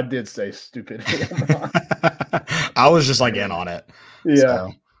 I did say stupidity. I was just like in on it. Yeah.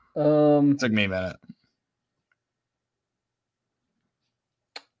 So, it took me a minute.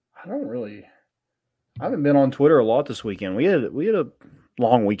 I haven't been on Twitter a lot this weekend. We had a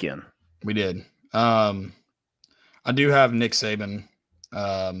long weekend. We did. I do have Nick Saban.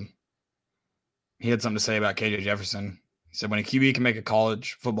 He had something to say about KJ Jefferson. He said, when a QB can make a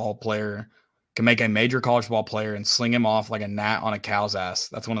college football player, can make a major college football player and sling him off like a gnat on a cow's ass,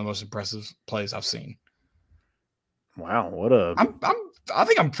 that's one of the most impressive plays I've seen. Wow, I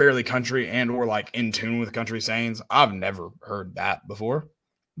think I'm fairly country and or like in tune with country sayings. I've never heard that before,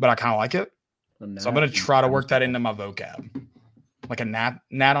 but I kind of like it. So I'm going to try to work that into my vocab. Like a gnat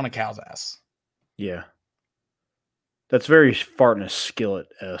on a cow's ass. Yeah. That's very fart in a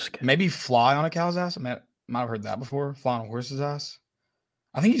skillet-esque. Maybe fly on a cow's ass. I might have heard that before. Fly on a horse's ass.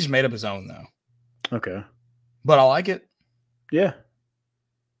 I think he just made up his own, though. Okay. But I like it. Yeah.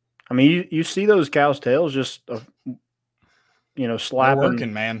 I mean, you see those cows' tails just, slapping. They're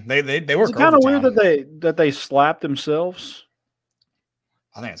working, man. They work. It's kind of weird that they slap themselves.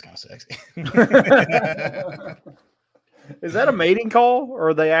 I think it's kind of sexy. Is that a mating call, or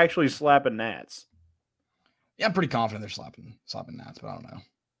are they actually slapping gnats? Yeah, I'm pretty confident they're slapping gnats, but I don't know.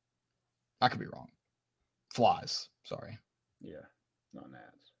 I could be wrong. Flies. Sorry. Yeah, not gnats.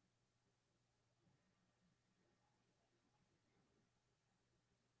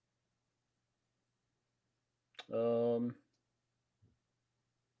 I don't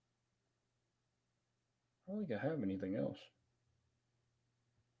think I have anything else.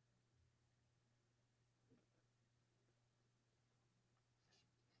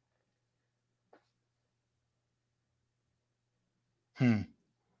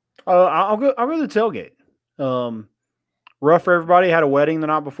 I'll go to the tailgate. Rough for everybody. Had a wedding the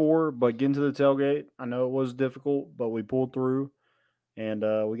night before, but getting to the tailgate, I know it was difficult, but we pulled through, and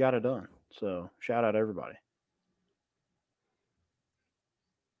we got it done. So shout out to everybody.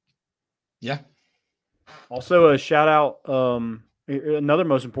 Yeah. Also a shout out. Another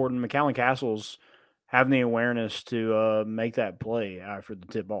most important, McAllen Castles having the awareness to make that play after the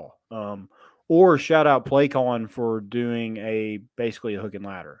tip ball. Or shout out PlayCon for doing basically a hook and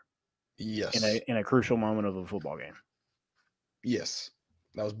ladder. Yes. In a crucial moment of a football game. Yes.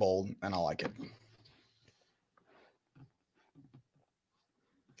 That was bold, and I like it.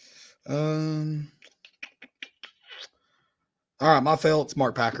 All right, my fail. It's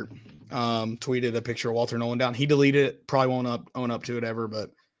Mark Packard. Tweeted a picture of Walter Nolan down. He deleted it. Probably won't own up to it ever,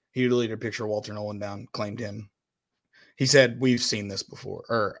 but he deleted a picture of Walter Nolan down, claimed him. He said, we've seen this before,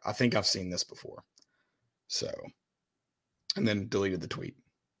 or I think I've seen this before. So, and then deleted the tweet.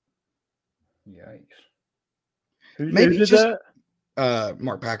 Yikes. Maybe who did just that?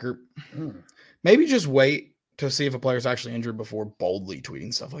 Mark Packard. Maybe just wait to see if a player's actually injured before boldly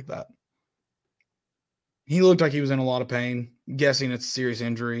tweeting stuff like that. He looked like he was in a lot of pain. Guessing it's a serious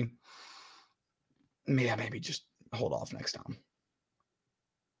injury. Yeah, maybe just hold off next time.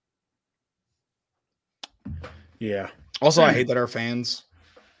 Yeah. Also, I hate that our fans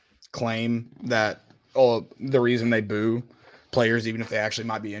claim that the reason they boo players, even if they actually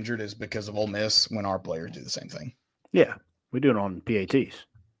might be injured, is because of Ole Miss when our players do the same thing. Yeah, we do it on PATs.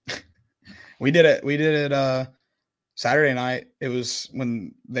 We did it Saturday night. It was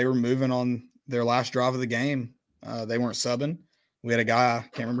when they were moving on their last drive of the game. They weren't subbing. We had a guy, I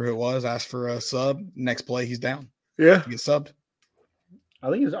can't remember who it was, asked for a sub. Next play, he's down. Yeah. He gets subbed.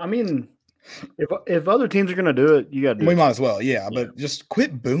 If other teams are going to do it, you got to do it. We might as well, yeah. But just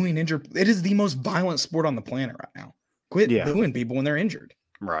quit booing injured. It is the most violent sport on the planet right now. Quit booing people when they're injured.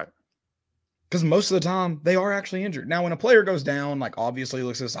 Right. Because most of the time, they are actually injured. Now, when a player goes down, like, obviously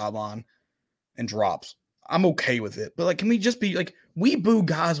looks at the sideline and drops, I'm okay with it. But, like, can we just be, like, we boo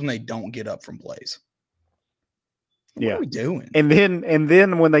guys when they don't get up from plays. What are we doing? And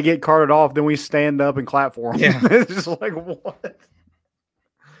then when they get carted off, then we stand up and clap for them. Yeah. It's just like, what?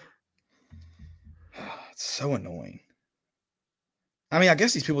 It's so annoying. I mean, I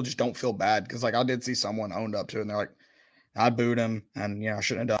guess these people just don't feel bad because, like, I did see someone owned up to it, and they're like, I booed him, and, I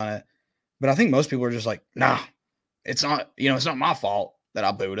shouldn't have done it. But I think most people are just like, nah, it's not, it's not my fault that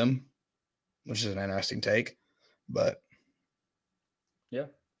I booed him, which is an interesting take. But yeah.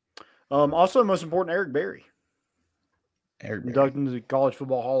 Also, most important, Eric Berry. Inducted into the College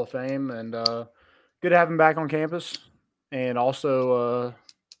Football Hall of Fame, and good to have him back on campus. And also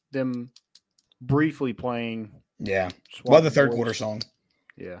them briefly playing. Yeah. Well, the third quarter song.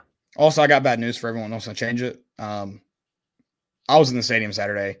 Yeah. Also, I got bad news for everyone who wants to change it. I was in the stadium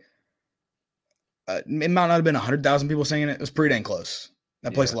Saturday. It might not have been 100,000 people singing it. It was pretty dang close.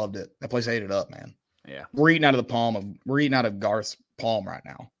 That place loved it. That place ate it up, man. Yeah. We're eating out of Garth's palm right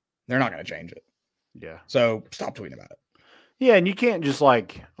now. They're not going to change it. Yeah. So stop tweeting about it. Yeah, and you can't just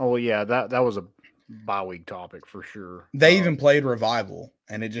like, oh yeah, that was a bye-week topic for sure. They even played Revival,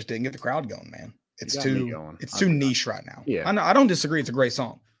 and it just didn't get the crowd going, man. It's too niche right now. Yeah. I don't disagree. It's a great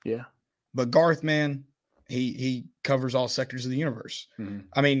song. Yeah. But Garth, man, he covers all sectors of the universe. Mm-hmm.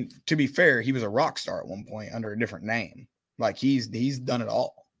 I mean, to be fair, he was a rock star at one point under a different name. Like he's done it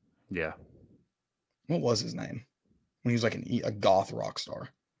all. Yeah. What was his name when he was like a goth rock star?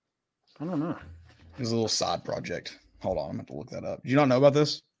 I don't know. It was a little side project. Hold on, I'm going to look that up. Did you not know about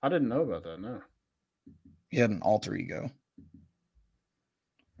this? I didn't know about that, no. He had an alter ego.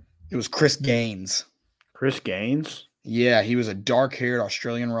 It was Chris Gaines. Chris Gaines? Yeah, he was a dark-haired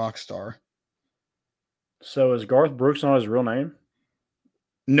Australian rock star. So is Garth Brooks not his real name?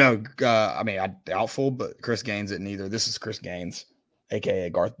 No, I mean, doubtful, but Chris Gaines isn't either. This is Chris Gaines, a.k.a.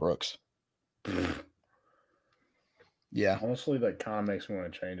 Garth Brooks. Yeah. Honestly, that kind of makes me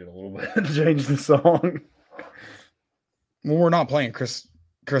want to change it a little bit to change the song. Well, we're not playing Chris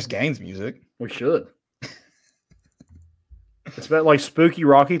Gaines music. We should. It's about like Spooky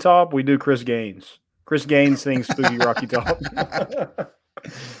Rocky Top. We do Chris Gaines. Chris Gaines sings Spooky Rocky Top.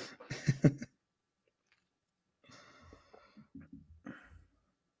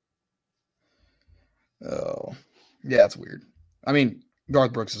 Oh, yeah, it's weird. I mean,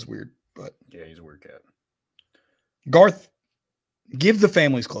 Garth Brooks is weird, but yeah, he's a weird cat. Garth, give the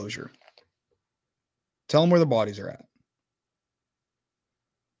families closure. Tell them where the bodies are at.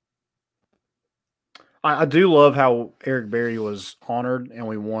 I do love how Eric Berry was honored, and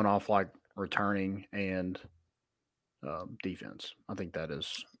we won off like returning and defense. I think that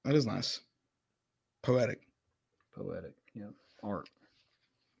is nice, poetic. Yeah, art.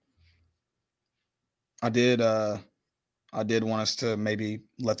 I did want us to maybe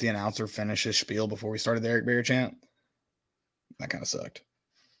let the announcer finish his spiel before we started the Eric Berry chant. That kind of sucked.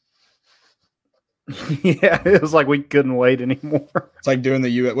 Yeah, it was like we couldn't wait anymore. It's like doing the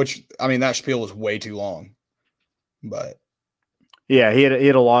U.S., which, I mean, that spiel was way too long. But yeah, he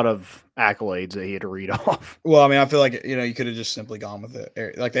had a lot of accolades that he had to read off. Well, I mean, I feel like, you could have just simply gone with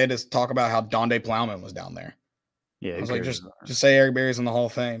it. Like, they had to talk about how Donde Plowman was down there. Yeah, I was like, just say Eric Berry's in the Hall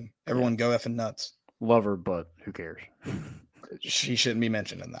of Fame. Everyone go effing nuts. Love her, but who cares? She shouldn't be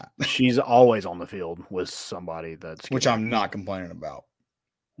mentioned in that. She's always on the field with somebody that's... Which I'm not complaining about.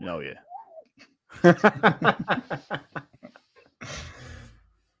 Oh, yeah.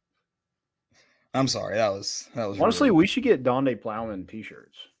 I'm sorry. That was honestly rude. We should get Donde Plowman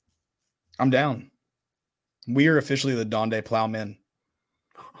t-shirts. I'm down. We are officially the Donde Plowmen.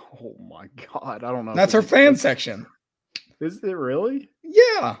 Oh my god, I don't know. That's her fan section. Is it really?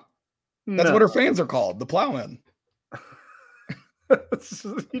 Yeah. That's what her fans are called, the Plowmen.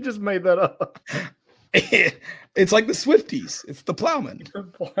 You just made that up. It's like the Swifties. It's the Plowmen. The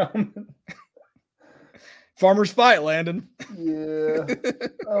Plowmen. Farmers fight, Landon. Yeah.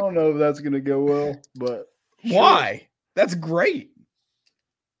 I don't know if that's going to go well, but why? Sure. That's great.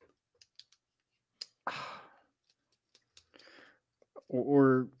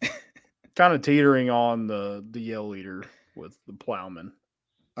 We're kind of teetering on the yell leader with the Plowmen.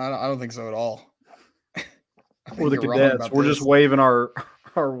 I don't think so at all. Or the cadets. We're just waving our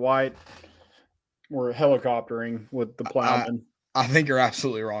white. We're helicoptering with the Plowmen. I think you're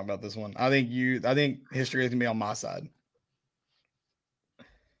absolutely wrong about this one. I think history is gonna be on my side.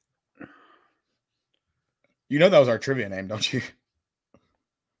 You know that was our trivia name, don't you?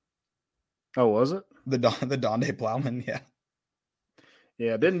 Oh, was it? The Donde Plowman, yeah.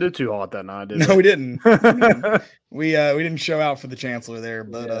 Yeah, didn't do too hot that night, did we? No, we didn't. we didn't show out for the Chancellor there,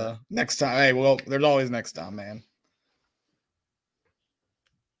 but next time, hey, well, there's always next time, man.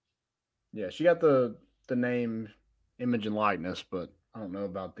 Yeah, she got the name, image, and likeness, but I don't know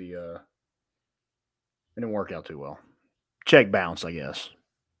about the it didn't work out too well. Check bounce, I guess.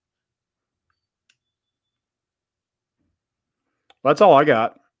 That's all I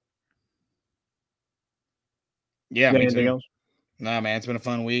got. Yeah, anything else? Nah, man, it's been a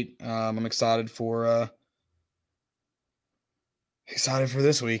fun week. I'm excited for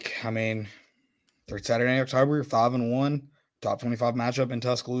this week. I mean, third Saturday in October, 5-1, top 25 matchup in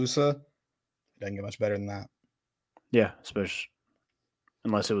Tuscaloosa. Doesn't get much better than that. Yeah, especially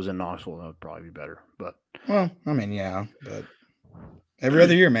unless it was in Knoxville, that would probably be better. But well, I mean, yeah, but every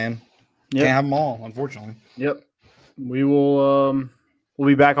other year, man, can't have them all, unfortunately. Yep, we will. We'll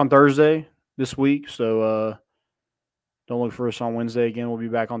be back on Thursday this week, so don't look for us on Wednesday again. We'll be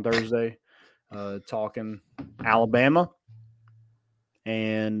back on Thursday, talking Alabama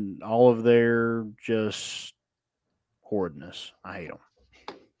and all of their just horridness. I hate them.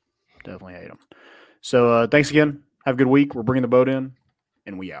 Definitely hate them. So thanks again. Have a good week. We're bringing the boat in,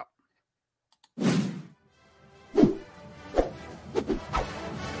 and we out.